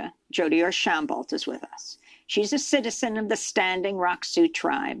Dakota, Jody Archambault is with us. She's a citizen of the Standing Rock Sioux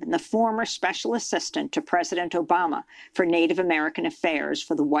tribe and the former special assistant to President Obama for Native American Affairs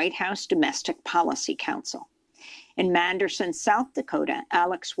for the White House Domestic Policy Council. In Manderson, South Dakota,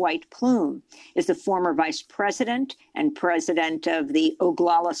 Alex White Plume is the former vice president and president of the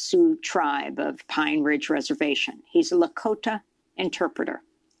Oglala Sioux tribe of Pine Ridge Reservation. He's a Lakota interpreter.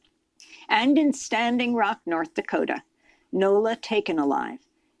 And in Standing Rock, North Dakota, Nola Taken Alive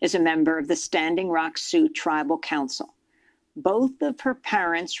is a member of the Standing Rock Sioux Tribal Council. Both of her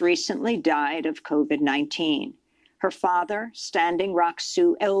parents recently died of COVID-19. Her father, Standing Rock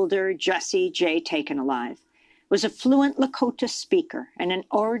Sioux elder Jesse J. Taken Alive, was a fluent Lakota speaker and an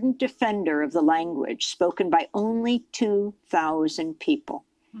ardent defender of the language spoken by only 2,000 people.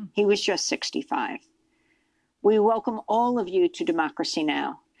 He was just 65. We welcome all of you to Democracy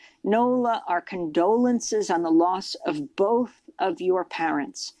Now! Nola, our condolences on the loss of both of your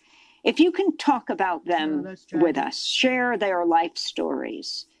parents. If you can talk about them with us, share their life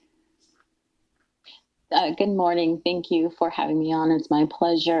stories. Good morning. Thank you for having me on. It's my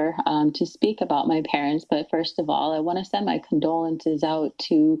pleasure to speak about my parents. But first of all, I want to send my condolences out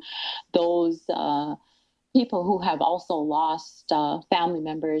to those people who have also lost family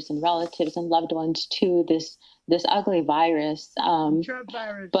members and relatives and loved ones to this ugly virus.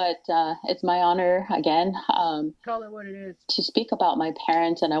 But it's my honor again call it what it is, to speak about my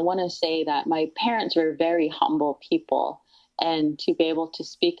parents. And I want to say that my parents were very humble people, and to be able to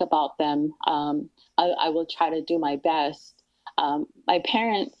speak about them, I will try to do my best. My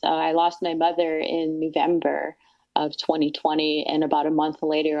parents, I lost my mother in November of 2020, and about a month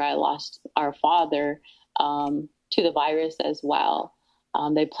later, I lost our father to the virus as well.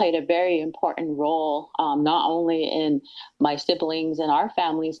 They played a very important role, not only in my siblings and our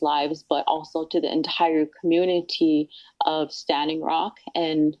family's lives, but also to the entire community of Standing Rock.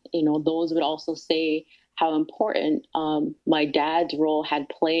 And, those would also say how important my dad's role had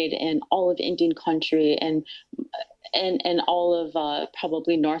played in all of Indian country and all of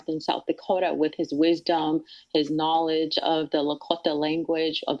probably North and South Dakota, with his wisdom, his knowledge of the Lakota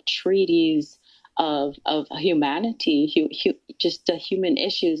language, of treaties, of humanity, just the human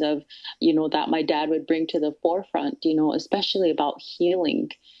issues of, that my dad would bring to the forefront, especially about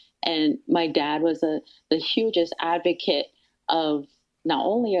healing. And my dad was the hugest advocate of not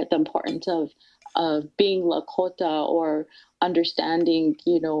only the importance of being Lakota or understanding,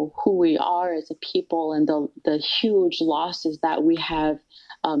 who we are as a people and the huge losses that we have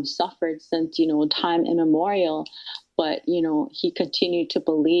suffered since, time immemorial. But, he continued to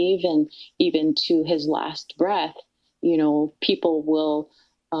believe, and even to his last breath, people will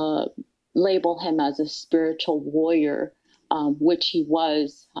label him as a spiritual warrior, which he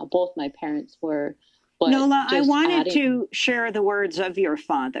was. Both my parents were. But Nola, I wanted to share the words of your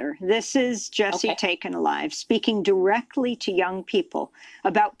father. This is Jesse Taken Alive, speaking directly to young people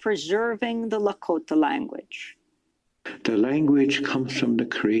about preserving the Lakota language. The language comes from the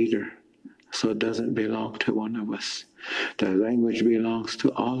Creator, so it doesn't belong to one of us. The language belongs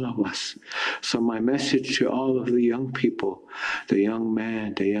to all of us. So my message to all of the young people, the young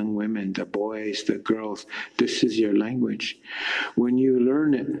men, the young women, the boys, the girls, this is your language. When you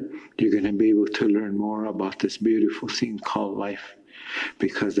learn it, you're going to be able to learn more about this beautiful thing called life,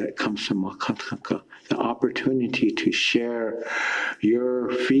 because that comes from the opportunity to share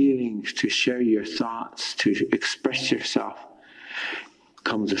your feelings, to share your thoughts, to express yourself,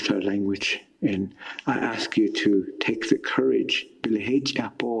 comes with our language. And I ask you to take the courage.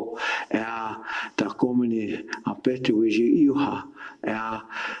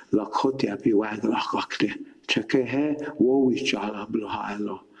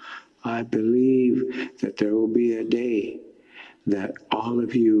 I believe that there will be a day that all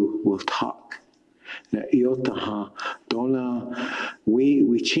of you will talk. That iotaha dona we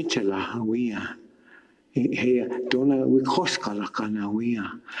chinchala wia. He dona we koskala kana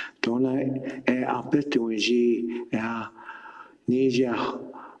wia. Dona apetu nji nija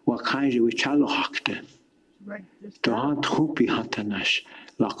wakanje we chalo hakte.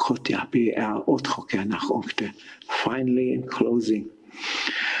 Finally, in closing,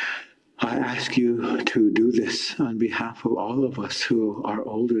 I ask you to do this on behalf of all of us who are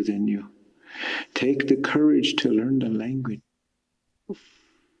older than you. Take the courage to learn the language.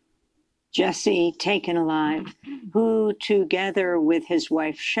 Jesse Taken Alive, who together with his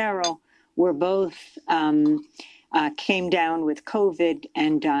wife Cheryl were both came down with COVID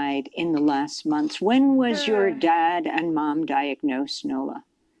and died in the last months. When was your dad and mom diagnosed, Nola?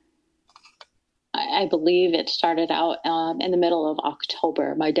 I believe it started out in the middle of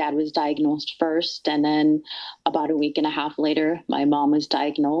October. My dad was diagnosed first, and then about a week and a half later, my mom was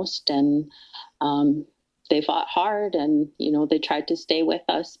diagnosed, and they fought hard, and, they tried to stay with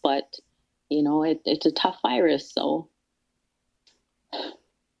us, but, it's a tough virus, so.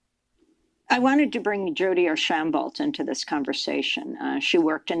 I wanted to bring Jody Archambault into this conversation. She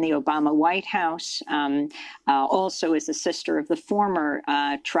worked in the Obama White House, also is a sister of the former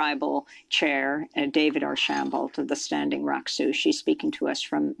tribal chair, David Archambault of the Standing Rock Sioux. She's speaking to us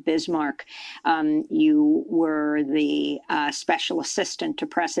from Bismarck. You were the special assistant to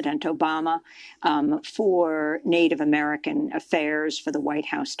President Obama for Native American Affairs for the White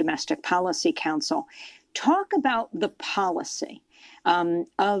House Domestic Policy Council. Talk about the policy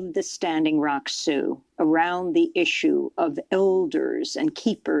of the Standing Rock Sioux around the issue of elders and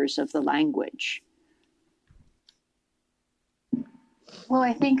keepers of the language. Well,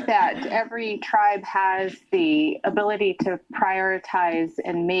 I think that every tribe has the ability to prioritize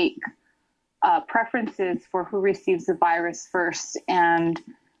and make preferences for who receives the virus first. And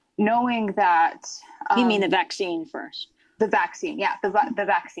knowing that... you mean the vaccine first? The vaccine, yeah, the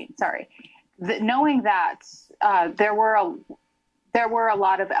vaccine, sorry. Knowing that there were a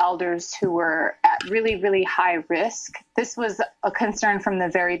lot of elders who were at really, really high risk. This was a concern from the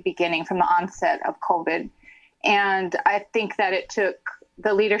very beginning, from the onset of COVID. And I think that it took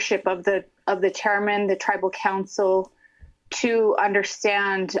the leadership of the chairman, the tribal council, to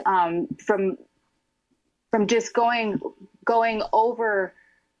understand from just going over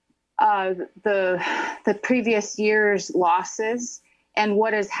the previous year's losses and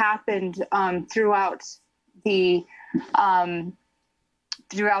what has happened throughout the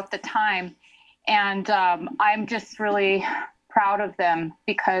time. And I'm just really proud of them,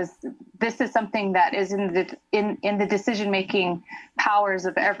 because this is something that is in the decision-making powers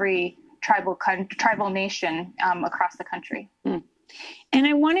of every tribal nation across the country. Mm. And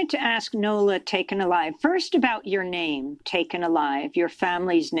I wanted to ask Nola Taken Alive first about your name, Taken Alive, your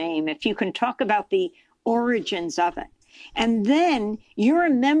family's name, if you can talk about the origins of it. And then you're a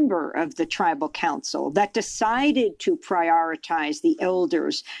member of the tribal council that decided to prioritize the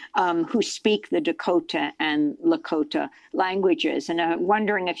elders who speak the Dakota and Lakota languages. And I'm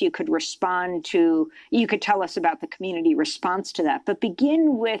wondering if you could you could tell us about the community response to that. But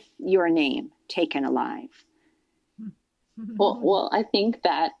begin with your name, Taken Alive. Well, I think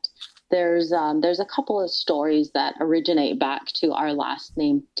that there's a couple of stories that originate back to our last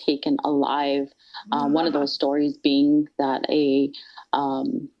name, Taken Alive. One of those stories being that a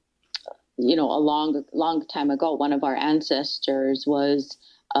long time ago, one of our ancestors was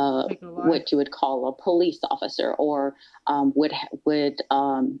what you would call a police officer, or would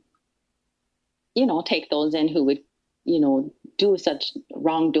take those in who would do such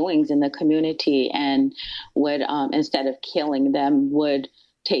wrongdoings in the community, and would instead of killing them, would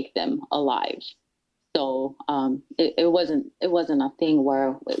take them alive. So it wasn't a thing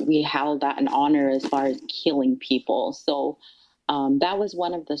where we held that in honor as far as killing people. So that was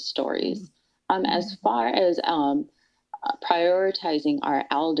one of the stories. As far as prioritizing our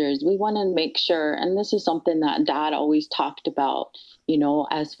elders, we want to make sure, and this is something that Dad always talked about,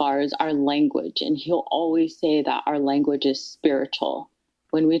 as far as our language. And he'll always say that our language is spiritual.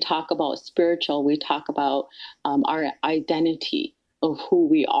 When we talk about spiritual, we talk about our identity of who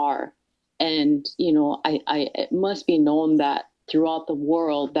we are. And, it must be known that throughout the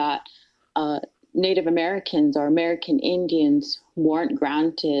world that Native Americans or American Indians weren't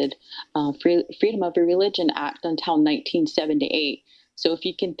granted Freedom of Religion Act until 1978. So if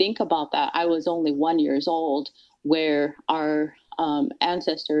you can think about that, I was only 1 year old, where our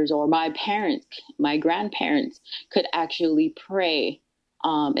ancestors or my parents, my grandparents, could actually pray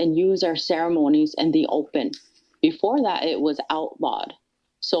and use our ceremonies in the open. Before that, it was outlawed.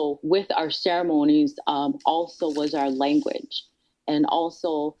 So with our ceremonies, also was our language. And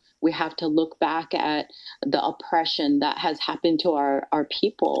also we have to look back at the oppression that has happened to our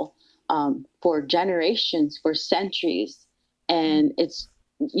people for generations, for centuries. And it's,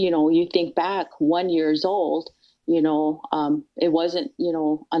 you think back 1 year old, it wasn't,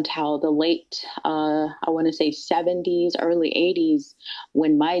 until the late, I want to say 70s, early 80s,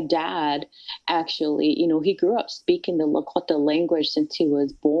 when my dad actually, he grew up speaking the Lakota language since he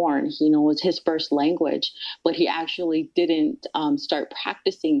was born. It was his first language, but he actually didn't start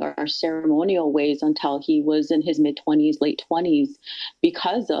practicing our ceremonial ways until he was in his mid-20s, late 20s,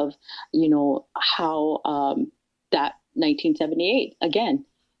 because of, how that 1978, again,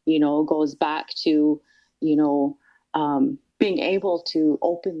 goes back to, being able to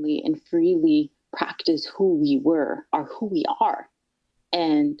openly and freely practice who we were or who we are.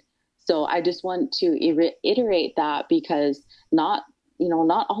 And so I just want to reiterate that, because not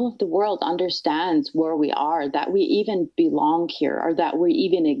all of the world understands where we are, that we even belong here, or that we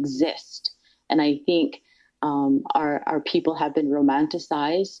even exist. And I think our people have been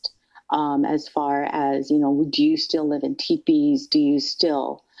romanticized as far as, do you still live in teepees? Do you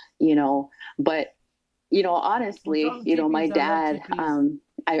still, but honestly, my dad,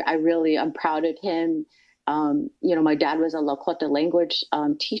 I'm proud of him. My dad was a Lakota language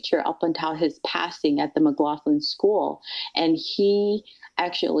teacher up until his passing at the McLaughlin School. And he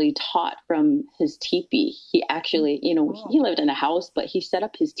actually taught from his teepee. He actually, he lived in a house, but he set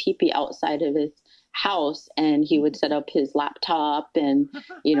up his teepee outside of his house, and he would set up his laptop and,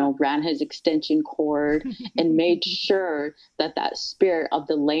 ran his extension cord and made sure that spirit of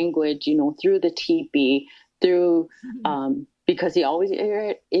the language, through the teepee, through, because he always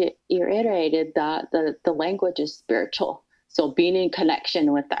reiterated that the language is spiritual. So being in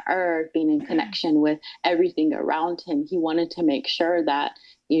connection with the earth, being in connection with everything around him, he wanted to make sure that,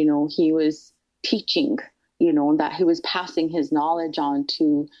 he was teaching, that he was passing his knowledge on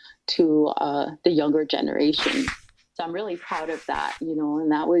to the younger generation. So I'm really proud of that,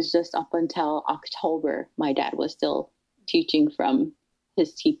 and that was just up until October. My dad was still teaching from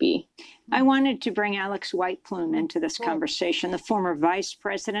his teepee. I wanted to bring Alex White Plume into this conversation, the former vice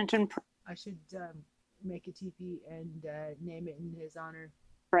president and I should make a teepee and name it in his honor.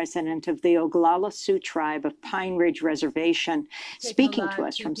 President of the Oglala Sioux Tribe of Pine Ridge Reservation, speaking to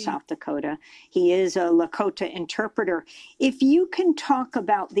us from South Dakota. He is a Lakota interpreter. If you can talk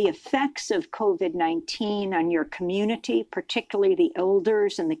about the effects of COVID-19 on your community, particularly the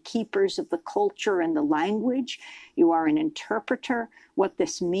elders and the keepers of the culture and the language, you are an interpreter, what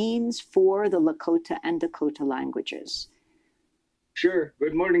this means for the Lakota and Dakota languages. Sure.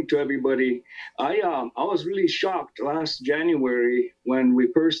 Good morning to everybody. I was really shocked last January when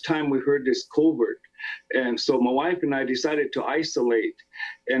first time we heard this COVID. And so my wife and I decided to isolate.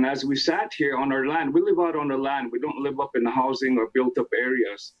 And as we sat here on our land, we live out on the land. We don't live up in the housing or built up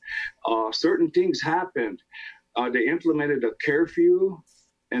areas. Certain things happened. They implemented a curfew.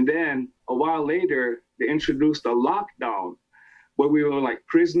 And then a while later, they introduced a lockdown where we were like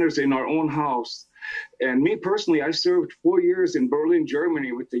prisoners in our own house. And me personally, I served 4 years in Berlin,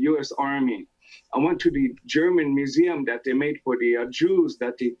 Germany with the U.S. Army. I went to the German museum that they made for the Jews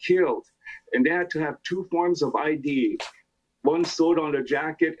that they killed. And they had to have two forms of ID, one sewed on the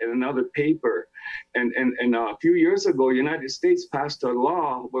jacket and another paper. And a few years ago, the United States passed a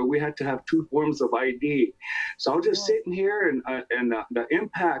law where we had to have two forms of ID. So I was just sitting here, and the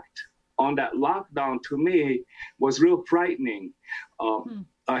impact on that lockdown to me was real frightening.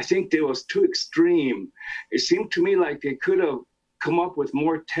 I think it was too extreme. It seemed to me like they could have come up with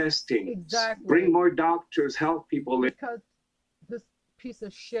more testing, exactly. Bring more doctors, help people. Because this piece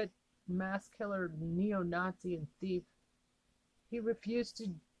of shit, mass killer, neo-Nazi and thief, he refused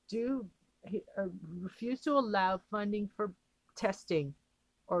to allow funding for testing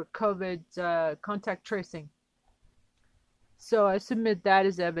or COVID contact tracing. So I submit that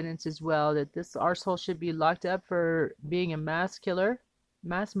as evidence as well, that this arsehole should be locked up for being a mass killer,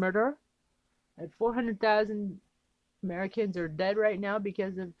 mass murderer. And 400,000 Americans are dead right now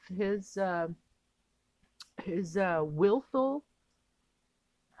because of his willful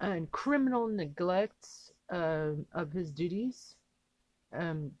and criminal neglect of his duties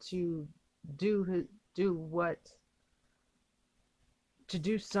to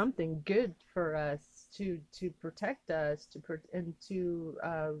do something good for us, to protect us, to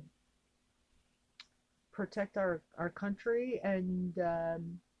protect our country and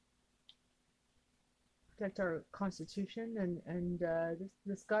protect our Constitution. And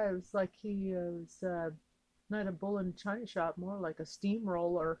this guy was like, he was not a bull in a china shop, more like a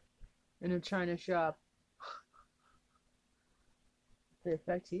steamroller in a china shop. the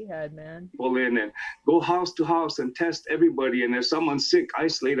effect he had, man. People in and go house to house and test everybody. And if someone's sick,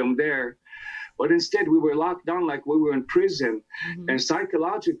 isolate them there. But instead, we were locked down like we were in prison. Mm-hmm. And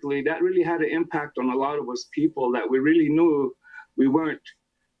psychologically, that really had an impact on a lot of us people, that we really knew we weren't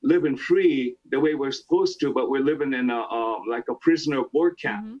living free the way we're supposed to, but we're living in like a prisoner of war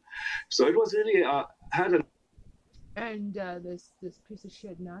camp. Mm-hmm. So it was really had a. And this piece of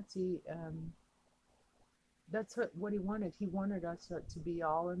shit Nazi, that's what he wanted. He wanted us to be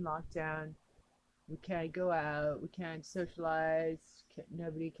all in lockdown. We can't go out. We can't socialize.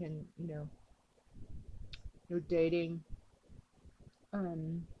 Nobody can, no dating.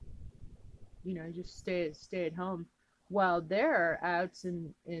 Just stay at home. While they're out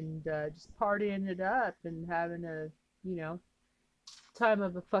and just partying it up and having a, time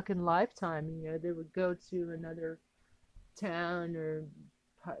of a fucking lifetime. They would go to another town or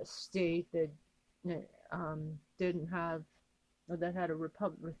state that didn't have, or that had a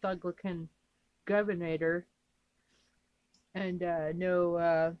Republican governor, and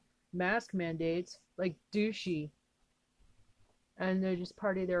no mask mandates, like douchey, and they just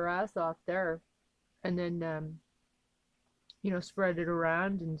party their ass off there, and then spread it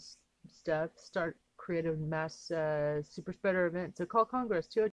around and stuff, start creating mass super spreader events. So call Congress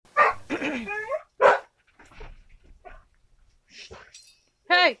too.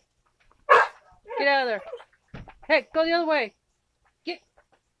 Hey! Get out of there. Hey, go the other way. Get.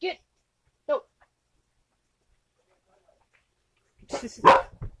 No.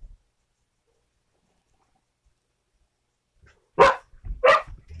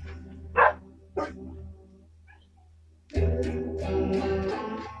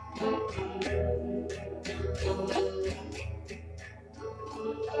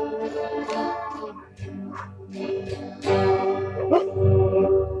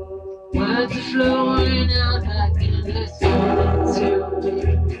 Words are flowing out like endless oceans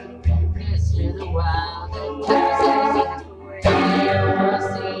to the wild that passes away across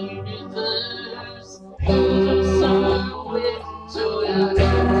the universe. Over somewhere, so I got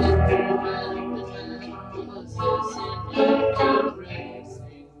to around the man was listening and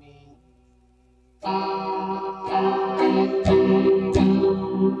caressing me.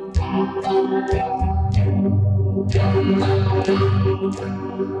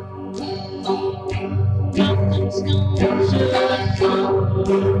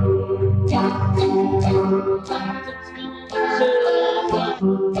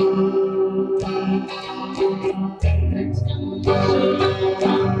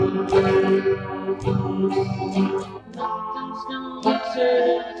 Nothing's gonna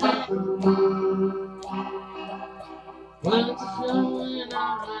change. Words are flowing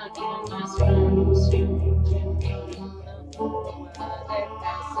out like endless rivers.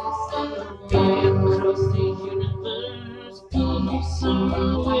 Across the universe, go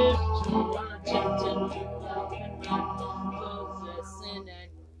somewhere to untainted possessing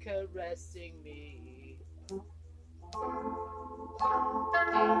and caressing me.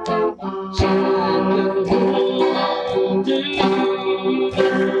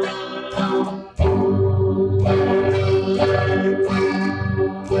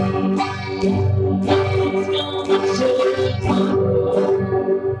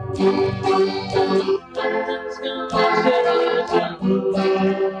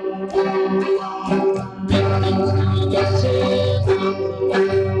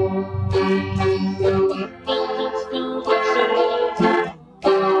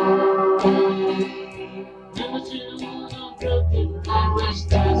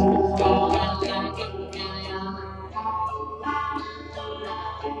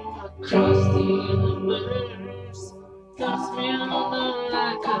 Across the universe, touch me on the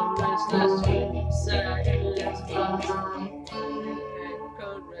like a restless feeling, silence closing and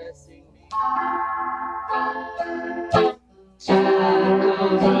caressing me.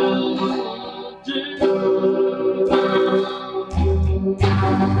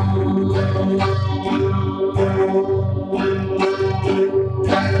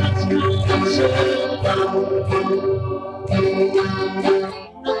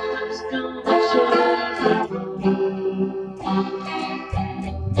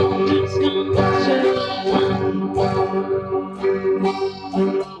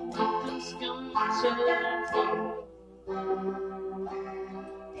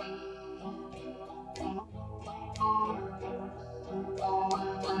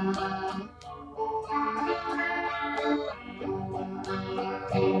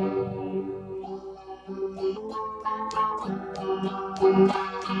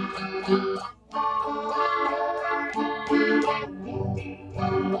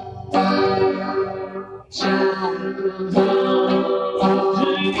 Child,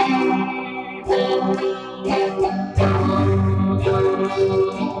 Nothing's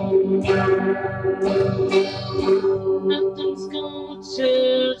gonna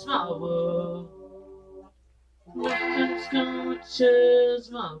change my world. Nothing's gonna change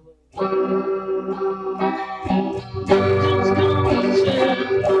my world. Nothing's gonna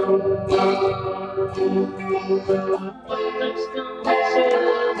change my world. Nothing's gonna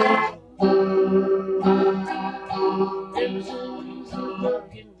change my world. There's always a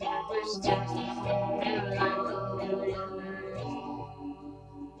look in my wrist, just and like a millionaire.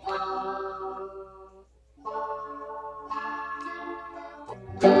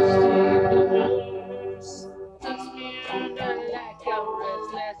 Touch me under like a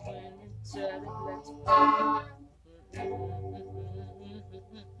restless wind into the let's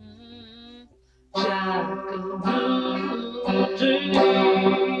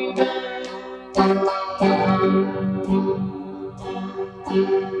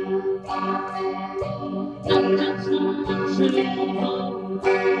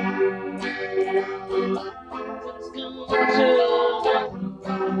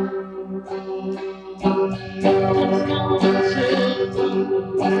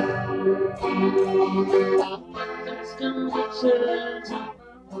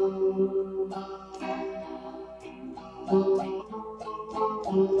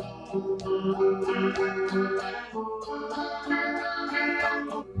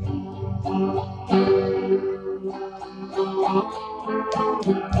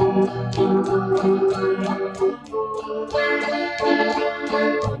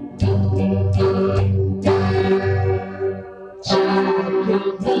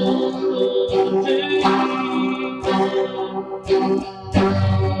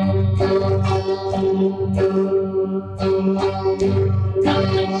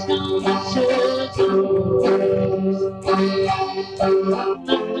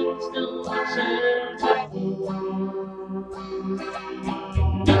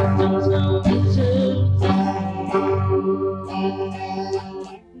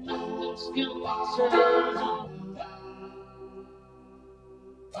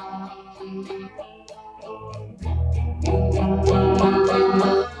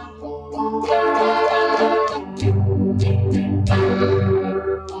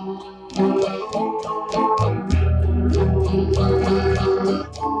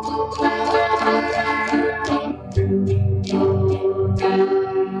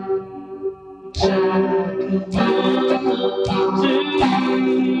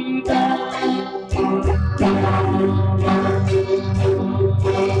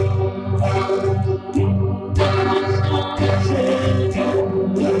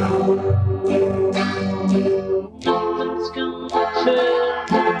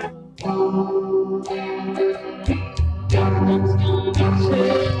Nothing's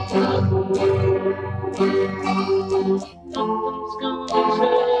gonna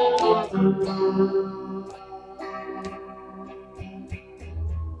change.